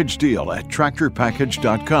package deal at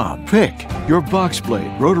tractorpackage.com. Pick your box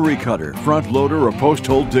blade, rotary cutter, front loader, or post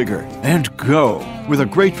hole digger. And go with a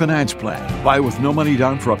great finance plan. Buy with no money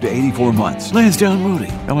down for up to 84 months. Lansdowne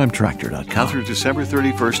Moody. LMTractor.com. Now through December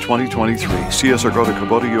 31st, 2023. See us or go to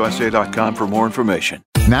KubotaUSA.com for more information.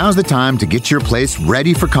 Now's the time to get your place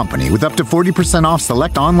ready for company with up to 40% off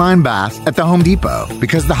select online bath at the Home Depot,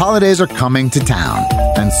 because the holidays are coming to town.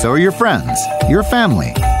 And so are your friends, your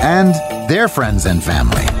family, and their friends and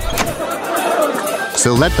family.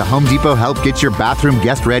 So let the Home Depot help get your bathroom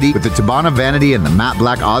guest ready with the Tabana Vanity and the matte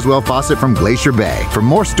black Oswell faucet from Glacier Bay. For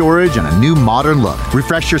more storage and a new modern look,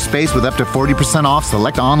 refresh your space with up to 40% off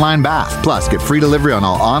select online bath. Plus, get free delivery on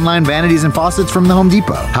all online vanities and faucets from the Home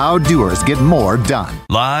Depot. How doers get more done.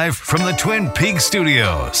 Live from the Twin Peaks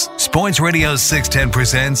studios, Sports Radio 610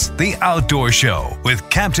 presents The Outdoor Show with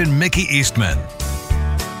Captain Mickey Eastman.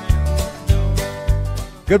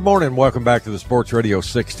 Good morning. Welcome back to the Sports Radio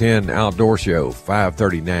 610 Outdoor Show,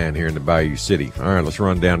 539 here in the Bayou City. All right, let's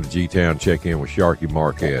run down to G-Town, check in with Sharky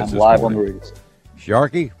Marques. I'm live on the reeds.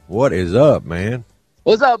 Sharky, what is up, man?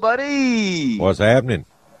 What's up, buddy? What's happening?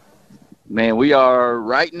 Man, we are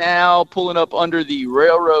right now pulling up under the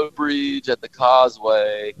railroad bridge at the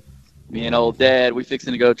causeway. Me and old Dad, we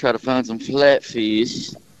fixing to go try to find some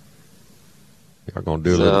flatfish. Y'all gonna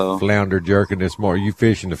do a little flounder jerking this morning. You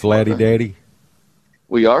fishing the Flatty Daddy?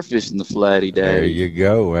 We are fishing the Flatty Daddy. There you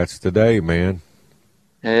go. That's today, man.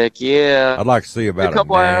 Heck yeah! I'd like to see about a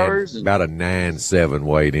couple hours, about a 9.7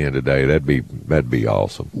 weight in today. That'd be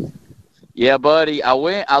awesome. Yeah, buddy. I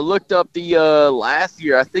looked up the last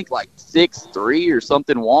year. I think like 6.3 or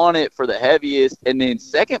something won it for the heaviest, and then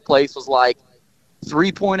second place was like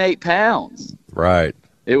 3.8 pounds. Right.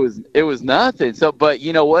 It was nothing. So, but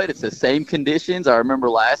you know what? It's the same conditions. I remember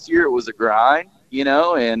last year it was a grind,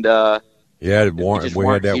 and yeah, we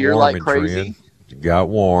had that warming like crazy. Trend. It got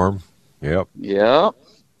warm. Yep. Yep.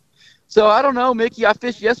 So I don't know, Mickey. I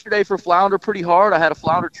fished yesterday for flounder pretty hard. I had a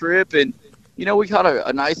flounder trip, and we caught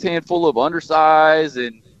a nice handful of undersize,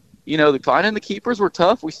 and finding the keepers were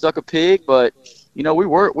tough. We stuck a pig, but we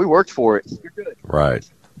worked for it. You're good. Right.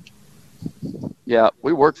 Yeah,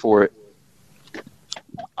 we worked for it.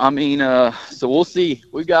 I mean, so we'll see.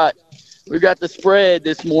 We got the spread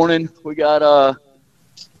this morning. We got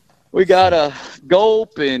a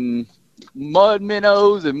gulp and mud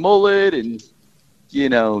minnows and mullet and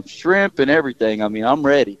shrimp and everything. I mean, I'm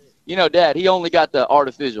ready. Dad, he only got the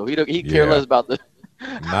artificial. He care less about the.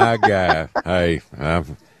 My guy. Hey,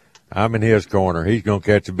 I'm in his corner. He's gonna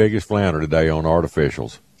catch the biggest flounder today on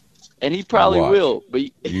artificials. And he probably will. But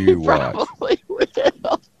he probably will.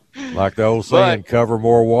 Like the old saying, cover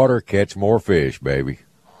more water, catch more fish, baby.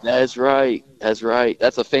 That's right. That's right.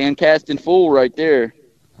 That's a fan casting fool right there.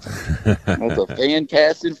 That's a fan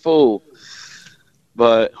casting fool.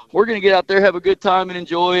 But we're going to get out there, have a good time, and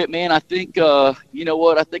enjoy it, man. I think, you know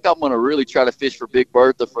what? I think I'm going to really try to fish for Big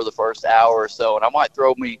Bertha for the first hour or so, and I might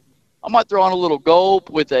throw on a little gulp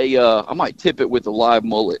with I might tip it with a live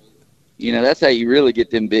mullet. That's how you really get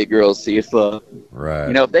them big girls. See if,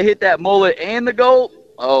 right. If they hit that mullet and the gulp,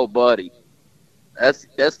 oh, buddy, that's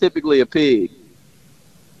typically a pig.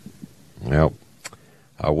 Yep.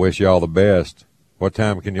 I wish y'all the best. What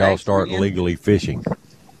time can y'all start legally fishing?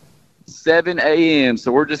 7 a.m.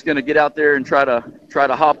 So we're just going to get out there and try to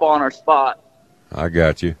hop on our spot. I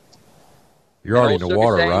got you. You're already in the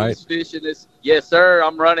water, right? Fishing this. Yes, sir.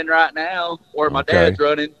 I'm running right now, or my dad's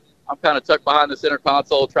running. I'm kind of tucked behind the center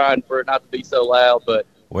console trying for it not to be so loud. But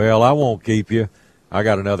well, I won't keep you. I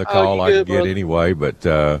got another call I can get anyway, but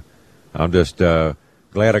I'm just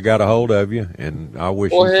glad I got a hold of you, and I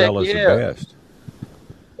wish you fellas the best.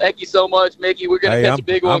 Thank you so much, Mickey. We're going to catch a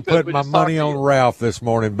big one. I'm putting my money on Ralph this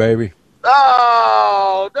morning, baby.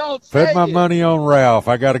 Oh, don't say it. Put my money on Ralph.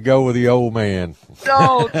 I got to go with the old man.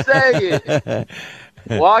 Don't say it.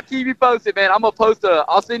 Well, I'll keep you posted, man. I'm going to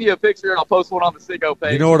I'll send you a picture, and I'll post one on the Sicko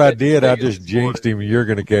page. You know what I did? I just jinxed him. You're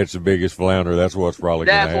going to catch the biggest flounder. That's what's probably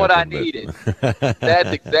going to happen. That's what I needed. That's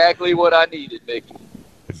exactly what I needed, Mickey.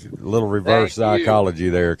 It's a little reverse psychology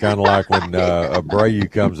there, kind of like when Abreu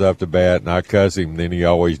comes up to bat and I cuss him, then he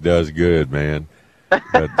always does good, man.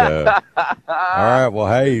 But all right, well,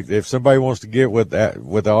 hey, if somebody wants to get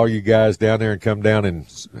with all you guys down there and come down and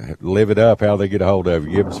live it up, how they get a hold of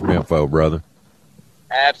you? Give them some info, brother.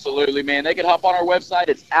 Absolutely, man. They can hop on our website.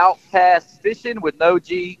 It's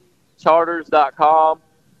outcastfishing.charters.com.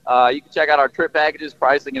 You can check out our trip packages,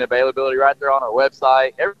 pricing, and availability right there on our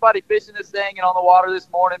website. Everybody fishing this thing and on the water this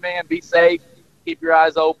morning, man, be safe. Keep your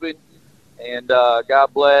eyes open. And God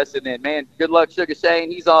bless. And then, man, good luck, Sugar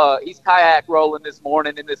Shane. He's kayak rolling this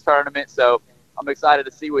morning in this tournament, so I'm excited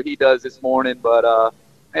to see what he does this morning. But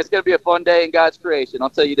it's going to be a fun day in God's creation. I'll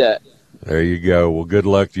tell you that. There you go. Well, good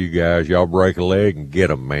luck to you guys. Y'all break a leg and get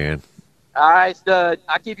them, man. All right, stud.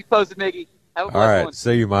 I'll keep you posted, Mickey. Have a blessed one.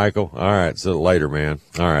 See you, Michael. All right, see you later, man.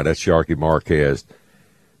 All right, that's Sharky Marques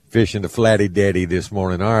fishing the Flatty Daddy this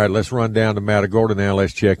morning. All right, let's run down to Matagorda now.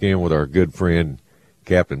 Let's check in with our good friend,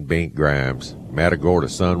 Captain Bink Grimes, Matagorda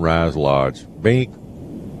Sunrise Lodge. Bink,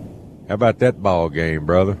 how about that ball game,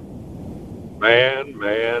 brother? Man.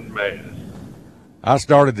 I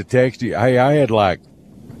started to text you. Hey, I had like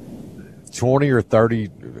 20 or 30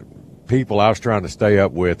 people I was trying to stay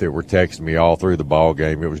up with that were texting me all through the ball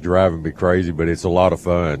game. It was driving me crazy, but it's a lot of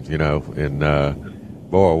fun,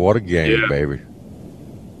 and boy, what a game, baby.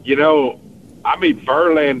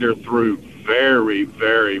 Verlander threw very,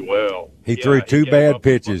 very well. He threw two bad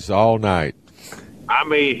pitches all night.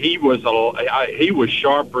 He was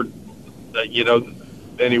sharper,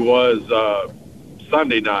 than he was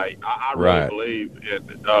Sunday night. I really Right. believe,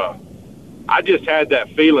 and I just had that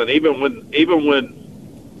feeling. Even when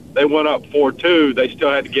they went up 4-2, they still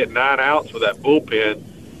had to get 9 outs with that bullpen,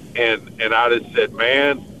 and I just said,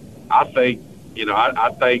 man, I think I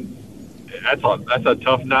think that's a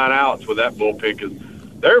tough 9 outs with that bullpen, because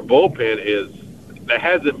their bullpen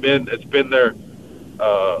it's been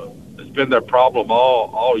their problem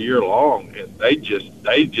all year long, and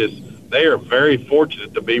they are very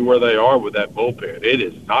fortunate to be where they are with that bullpen. It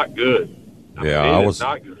is not good. Yeah,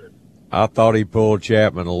 Not good. I thought he pulled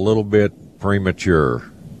Chapman a little bit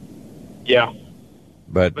premature. Yeah.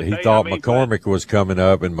 But he thought McCormick was coming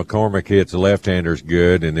up, and McCormick hits left-handers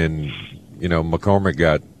good, and then, McCormick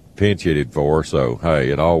got pinch hitted for, so, hey,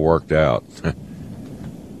 it all worked out.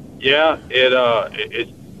 Yeah,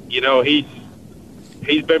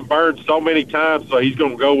 he's been burned so many times, so he's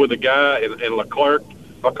going to go with a guy, and Leclerc.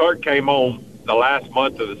 Leclerc came on the last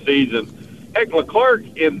month of the season. Heck, Leclerc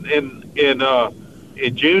in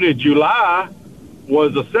June and July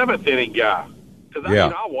was a 7th-inning guy. Because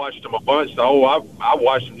I watched him a bunch. So I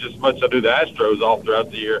watched him just as much as I do the Astros all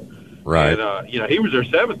throughout the year. Right. And he was their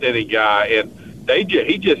 7th-inning guy, and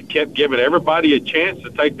he just kept giving everybody a chance to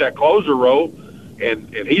take that closer role,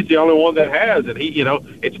 and he's the only one that has. And he,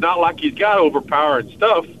 it's not like he's got overpowering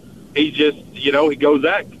stuff. He's just, he goes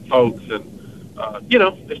at folks, and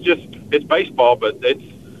it's baseball, but it's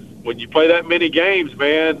when you play that many games,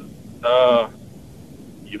 man,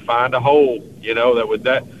 you find a hole, that with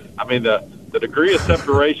that, I mean, the degree of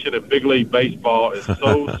separation in big league baseball is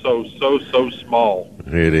so small.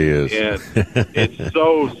 It is. And it's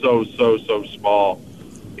so small.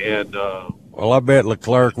 And, well, I bet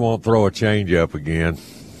Leclerc won't throw a changeup again.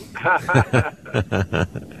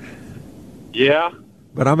 Yeah.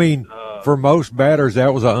 But, I mean, for most batters,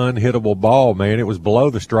 that was an unhittable ball, man. It was below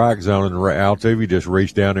the strike zone, and Altuve just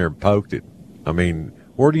reached down there and poked it. I mean,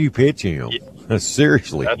 where do you pitch him? Yeah.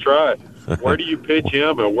 Seriously. That's right. Where do you pitch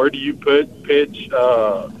him, and where do you pitch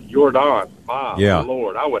Jordan? My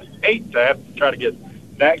Lord, I would hate to have to try to get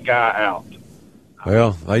that guy out.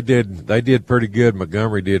 Well, they did pretty good.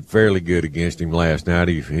 Montgomery did fairly good against him last night.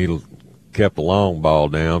 He kept the long ball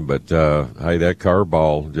down, but hey, that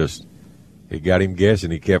curveball just it got him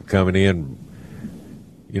guessing. He kept coming in,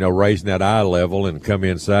 raising that eye level and come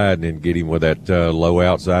inside and then get him with that low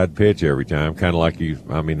outside pitch every time. Kind of like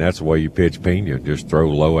that's the way you pitch Pena. Just throw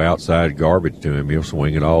low outside garbage to him. He'll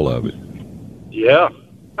swing at all of it. Yeah.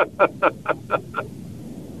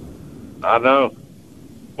 I know.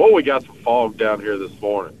 Well, we got some fog down here this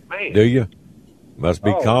morning. Man. Do you? Must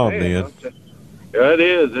be calm then. Yeah, it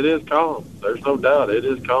is. It is calm. There's no doubt. It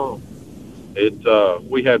is calm. We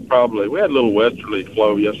had a little westerly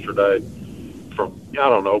flow yesterday from, I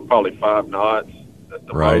don't know, probably 5 knots at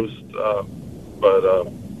the most. But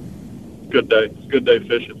good day. Good day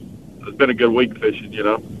fishing. It's been a good week fishing,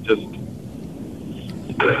 just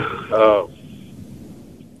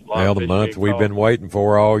well, the month we've been waiting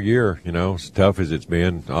for all year, as tough as it's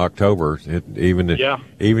been, October. Even if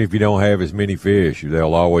you don't have as many fish,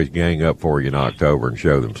 they'll always gang up for you in October and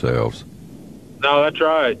show themselves. No, that's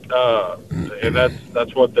right, and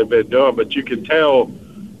that's what they've been doing. But you can tell,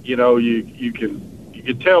 you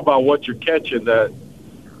can tell by what you're catching that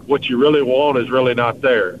what you really want is really not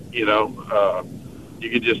there. You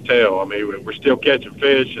can just tell. I mean, we're still catching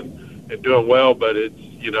fish and doing well, but it's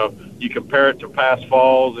you compare it to past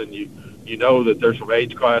falls, and you know that there's some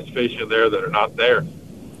age class fish in there that are not there.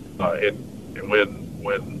 And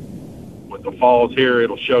when the fall's here,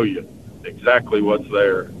 it'll show you exactly what's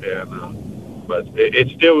there. And but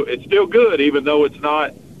it's still good, even though it's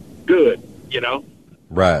not good.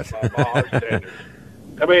 Right. By our standards.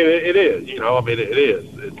 I mean, it is. It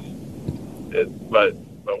is. But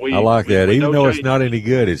we. I like that. Even though it's not it. any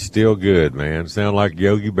good, it's still good, man. Sound like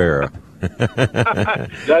Yogi Berra.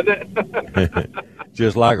 Doesn't it?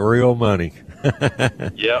 Just like real money.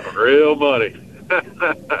 Yeah, real money.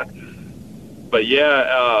 But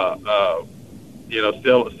yeah,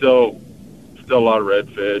 still a lot of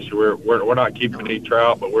redfish. We're not keeping any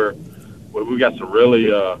trout, but we got some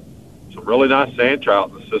really nice sand trout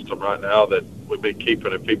in the system right now that we've been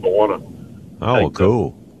keeping, and people want to. Oh,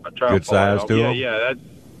 cool. Good size to them.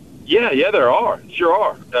 Yeah, there are. Sure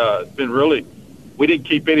are. It's been really. We didn't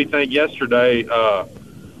keep anything yesterday.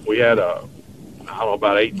 We had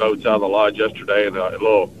about 8 boats out of the lodge yesterday, and it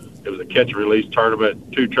was a catch and release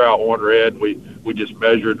tournament. 2 trout, 1 red. We just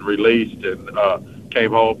measured and released, and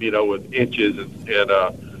came home, with inches, and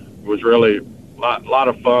it was really a lot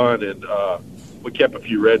of fun. And we kept a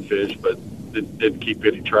few redfish, but didn't keep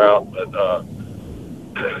any trout. But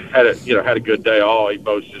had a good day. All 8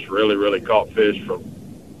 boats just really caught fish from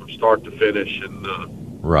start to finish,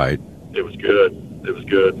 and right. It was good. It was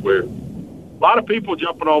good. We're a lot of people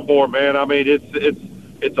jumping on board, man. I mean,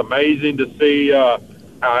 it's amazing to see how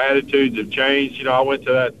attitudes have changed. You know, I went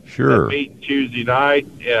to that meeting Tuesday night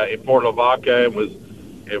in Port Lavaca and was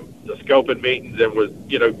the scoping meetings and was,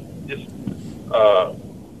 you know, just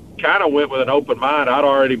kind of went with an open mind. I'd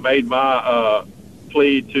already made my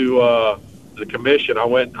plea to the commission. I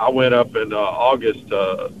went up in August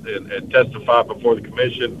and testified before the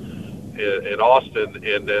commission in Austin,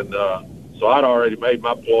 and then so I'd already made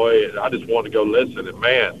my ploy. And I just wanted to go listen, and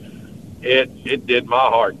man, it did my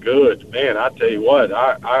heart good. Man, I tell you what,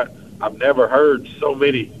 I've never heard so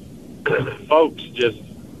many folks just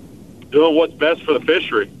doing what's best for the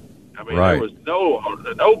fishery. I mean, There was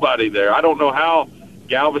nobody there. I don't know how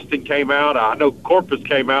Galveston came out. I know Corpus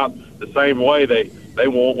came out the same way. They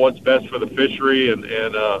want what's best for the fishery, and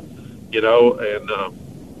you know, and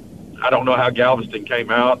I don't know how Galveston came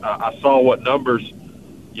out. I saw what numbers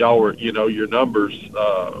y'all were, you know, your numbers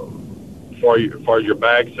for your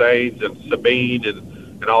bag seines and Sabine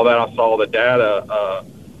and all that. I saw the data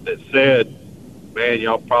that said, man,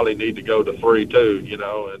 y'all probably need to go to 3 too, you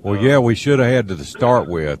know. And, well, yeah, we should have had to start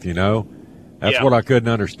with, you know. That's what I couldn't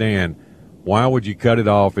understand. Why would you cut it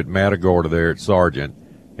off at Matagorda there at Sargent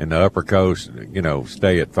and the Upper Coast, you know,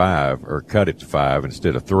 stay at 5 or cut it to 5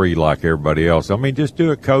 instead of 3 like everybody else? I mean, just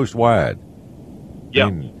do it coast-wide. Yeah.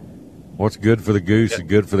 I mean, what's good for the goose is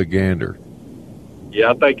good for the gander.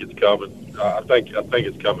 Yeah, I think it's coming. I think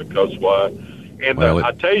it's coming coast-wide. And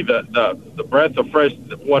I tell you, the breath of fresh,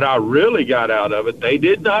 what I really got out of it, they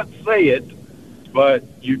did not say it, but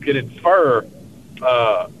you can infer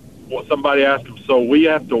what somebody asked them, so we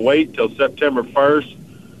have to wait till September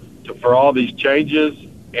 1st for all these changes?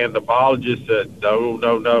 And the biologist said,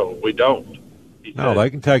 no, we don't. He said, they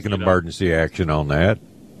can take an emergency action on that.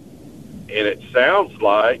 And it sounds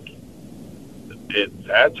like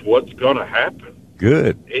that's what's going to happen.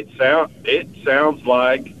 Good. It sounds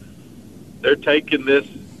like they're taking this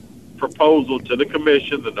proposal to the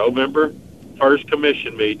commission, the November 1st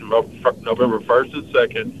commission meeting, November 1st and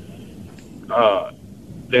 2nd.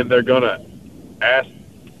 Then they're going to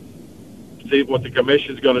see what the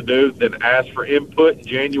commission's going to do, then ask for input in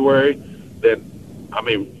January. Then, I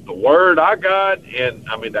mean, the word I got and,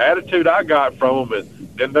 I mean, the attitude I got from them is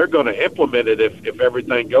then they're going to implement it if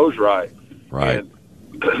everything goes right. Right. And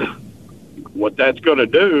what that's going to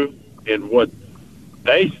do and what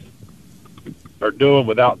they are doing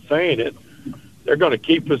without saying it, they're going to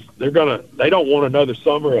keep us, they don't want another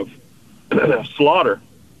summer of slaughter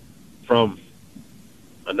from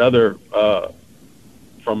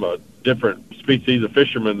from a different species of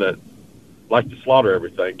fishermen that like to slaughter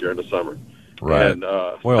everything during the summer. Right. And,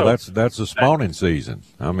 well, that's the spawning season.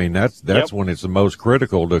 I mean, that's when it's the most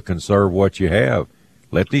critical to conserve what you have.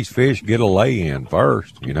 Let these fish get a lay-in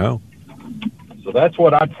first, you know. So that's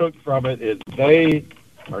what I took from it is they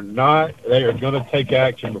are going to take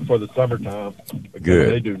action before the summertime.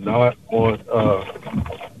 Good. They do not want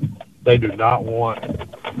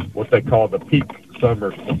what they call the peak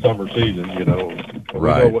summer season, you know.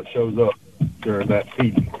 Right. We know what shows up during that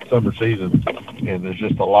peak summer season, and there's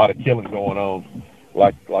just a lot of killing going on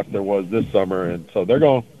like there was this summer. And so they're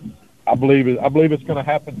going, I believe it's going to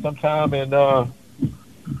happen sometime in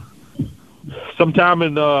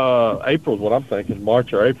April is what I'm thinking,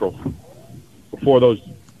 March or April, before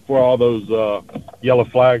all those yellow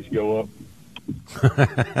flags go up.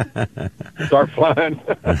 Start flying.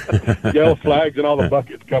 Yellow flags and all the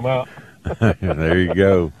buckets come out. There you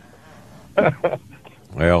go.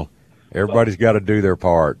 Well, everybody's got to do their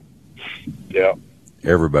part. Yeah.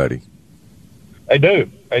 Everybody. They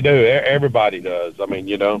do. Everybody does. I mean,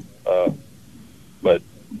 you know, but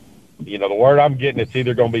you know, the word I'm getting, it's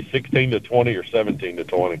either going to be 16 to 20 or 17 to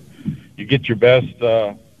 20. You get your best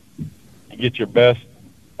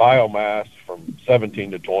biomass from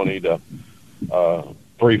 17 to 20 to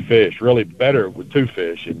 3 fish. Really better with 2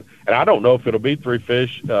 fish, and I don't know if it'll be 3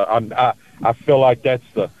 fish. I feel like that's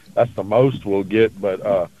the most we'll get,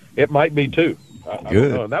 but it might be 2.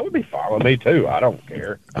 Good. And that would be fine with me too. I don't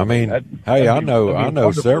care. I mean, I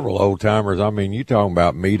know several old timers. I mean, you talking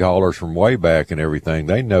about meat haulers from way back and everything.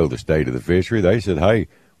 They know the state of the fishery. They said, "Hey,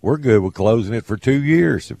 we're good with closing it for 2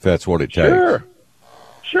 years if that's what it takes."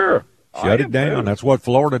 Sure. Shut it down. That's what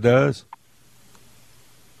Florida does.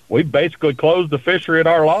 We basically closed the fishery at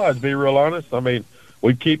our lodge. To be real honest, I mean,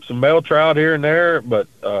 we keep some male trout here and there, but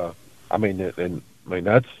I mean,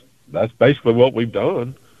 that's basically what we've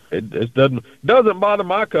done. It doesn't bother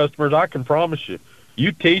my customers. I can promise you.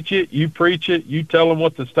 You teach it, you preach it, you tell them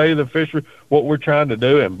what the state of the fishery, what we're trying to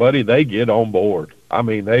do, and buddy, they get on board. I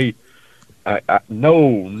mean,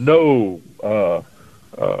 no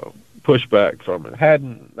pushback from it.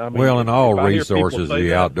 Well, in all resources of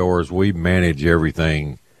the outdoors, we manage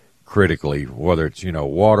everything critically, whether it's,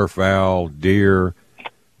 waterfowl, deer,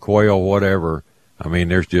 quail, whatever. I mean,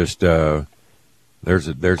 there's just there's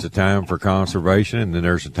a time for conservation, and then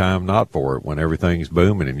there's a time not for it when everything's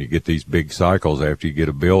booming and you get these big cycles after you get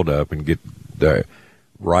a buildup and get the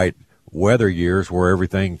right weather years where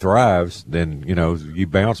everything thrives. Then, you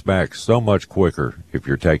bounce back so much quicker if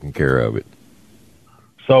you're taking care of it.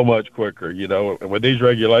 So much quicker, and with these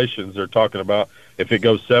regulations, they're talking about if it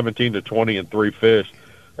goes 17 to 20 and 3 fish,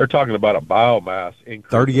 they're talking about a biomass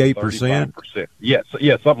increase. 38%? Yes,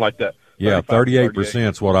 something like that. Yeah,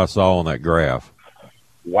 38% is what I saw on that graph.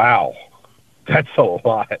 Wow. That's a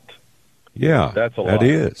lot. Yeah, that's a lot. That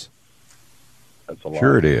is. That's a lot.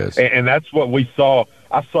 Sure it is. And that's what we saw.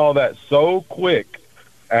 I saw that so quick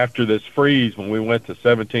after this freeze when we went to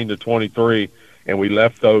 17 to 23 and we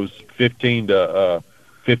left those 15 to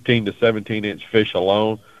 17-inch fish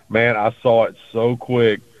alone. Man, I saw it so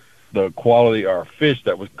quick. The quality of our fish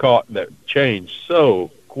that was caught that changed so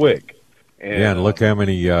quick. And look how much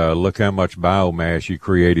biomass you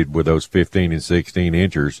created with those 15 and 16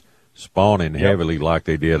 inchers spawning heavily like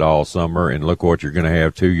they did all summer. And look what you're going to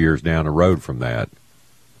have 2 years down the road from that.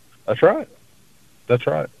 That's right.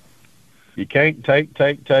 You can't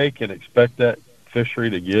take and expect that fishery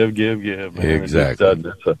to give, man.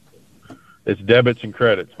 Exactly. It's debits and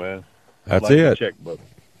credits, man. That's like it. Checkbook.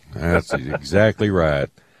 That's exactly right.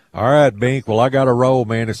 All right, Bink. Well, I got to roll,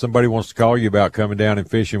 man. If somebody wants to call you about coming down and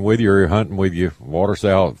fishing with you or hunting with you,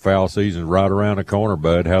 waterfowl season's right around the corner,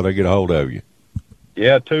 bud. How they get a hold of you?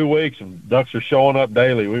 Yeah, 2 weeks, and ducks are showing up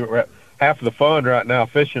daily. We were half of the fun right now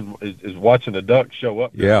fishing is watching the ducks show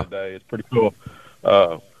up today. It's pretty cool.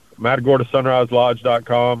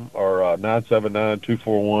 MatagordaSunriseLodge.com or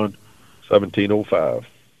 979-241-1705.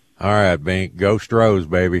 All right, Bink. Go Stros,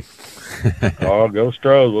 baby. Oh, go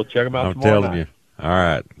Stros. We'll check them out tomorrow I'm telling you. All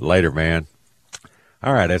right. Later, man.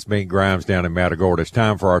 All right, that's Bink Grimes down in Matagorda. It's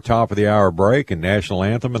time for our top-of-the-hour break and national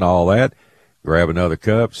anthem and all that. Grab another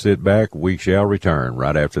cup, sit back. We shall return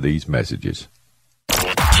right after these messages.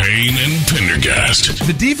 Payne and Pendergast.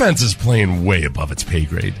 The defense is playing way above its pay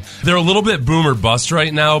grade. They're a little bit boom or bust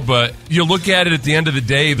right now, but you look at it at the end of the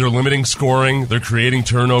day, they're limiting scoring, they're creating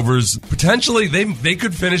turnovers. Potentially, they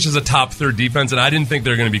could finish as a top third defense, and I didn't think they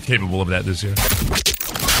were going to be capable of that this year.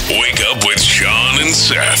 Wake up with Sean and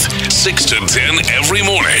Seth, 6 to 10 every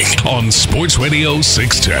morning on Sports Radio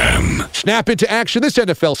 610. Snap into action this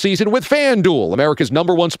NFL season with FanDuel, America's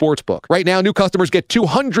 #1 sports book. Right now, new customers get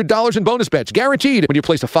 $200 in bonus bets, guaranteed when you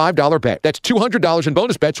place a $5 bet. That's $200 in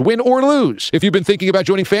bonus bets, win or lose. If you've been thinking about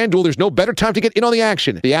joining FanDuel, there's no better time to get in on the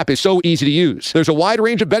action. The app is so easy to use. There's a wide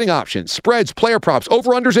range of betting options, spreads, player props,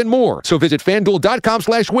 over-unders, and more. So visit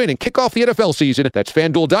FanDuel.com/win and kick off the NFL season. That's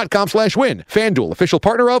FanDuel.com/win. FanDuel, official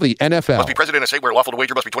partner of the NFL. Must be present in a state where lawful to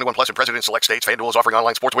wager, must be 21 plus and present in select states. FanDuel is offering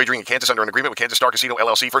online sports wagering in Kansas under an agreement with Kansas Star Casino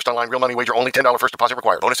LLC. First online real money wager only. $10 first deposit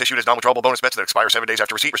required. Bonus issued as non-withdrawable bonus bets that expire 7 days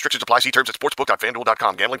after receipt. Restrictions apply. See terms at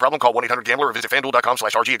sportsbook.fanduel.com. Gambling problem? Call 1-800-GAMBLER or visit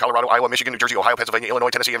FanDuel.com/RG in Colorado, Iowa, Michigan, New Jersey, Ohio, Pennsylvania, Illinois,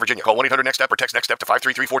 Tennessee, and Virginia. Call 1-800-NEXT-STEP or text NEXT-STEP to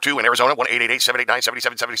 53342 in Arizona,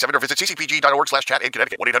 1-888-789-7777 or visit ccpg.org/chat in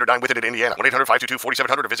Connecticut, 1-800-9-WITH-IT in Indiana,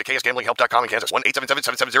 1-800-522-4700 or visit ksgamblinghelp.com in Kansas,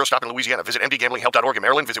 1-877-770-STOP in Louisiana, visit mdgamblinghelp.org in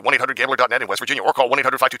Maryland, visit 1-800-GAMBLER.net in West Virginia, or call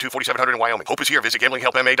 1-800-522-4700 in Wyoming. Hope is here. Visit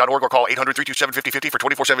GamblingHelpMA.org or call 800-327-5050 for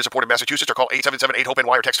 24/7 support in Massachusetts or call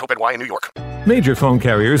 877-8-HOPE-NY or text HOPE-NY in New York. Major phone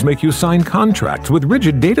carriers make you sign contracts with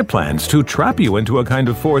rigid data plans to trap you into a kind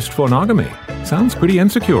of forced phonogamy. Sounds pretty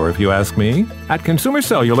insecure if you ask me. At Consumer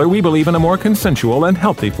Cellular, we believe in a more consensual and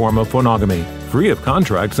healthy form of phonogamy, free of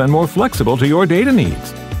contracts and more flexible to your data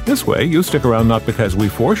needs. This way, you stick around not because we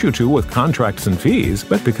force you to with contracts and fees,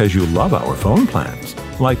 but because you love our phone plans.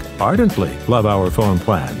 Like ardently love our phone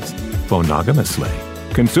plans. Phonogamously.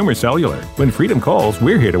 Consumer Cellular. When freedom calls,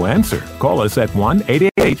 we're here to answer. Call us at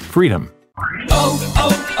 1-888-FREEDOM.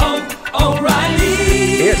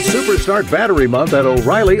 O'Reilly. It's Superstart Battery Month at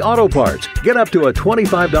O'Reilly Auto Parts. Get up to a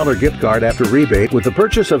 $25 gift card after rebate with the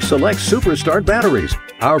purchase of select Superstart batteries.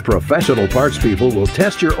 Our professional parts people will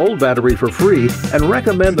test your old battery for free and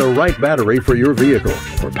recommend the right battery for your vehicle.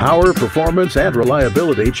 For power, performance, and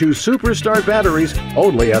reliability, choose Superstart batteries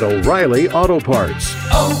only at O'Reilly Auto Parts.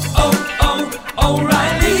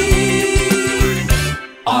 O'Reilly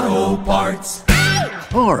Auto Parts.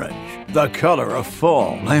 Orange, the color of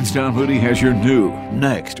fall. Lansdowne Hoodie has your new,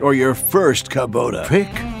 next, or your first Kubota. Pick,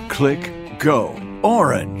 click, go.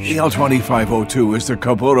 Orange. The L2502 is the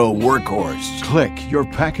Kubota workhorse. Click your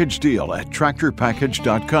package deal at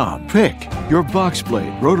tractorpackage.com. Pick your box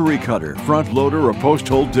blade, rotary cutter, front loader, or post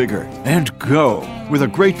hole digger, and go with a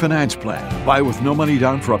great finance plan. Buy with no money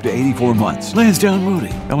down for up to 84 months. Lansdowne Moody,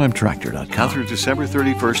 lmtractor.com. Now through December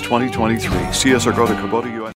 31st, 2023. See us or go to Kubota US.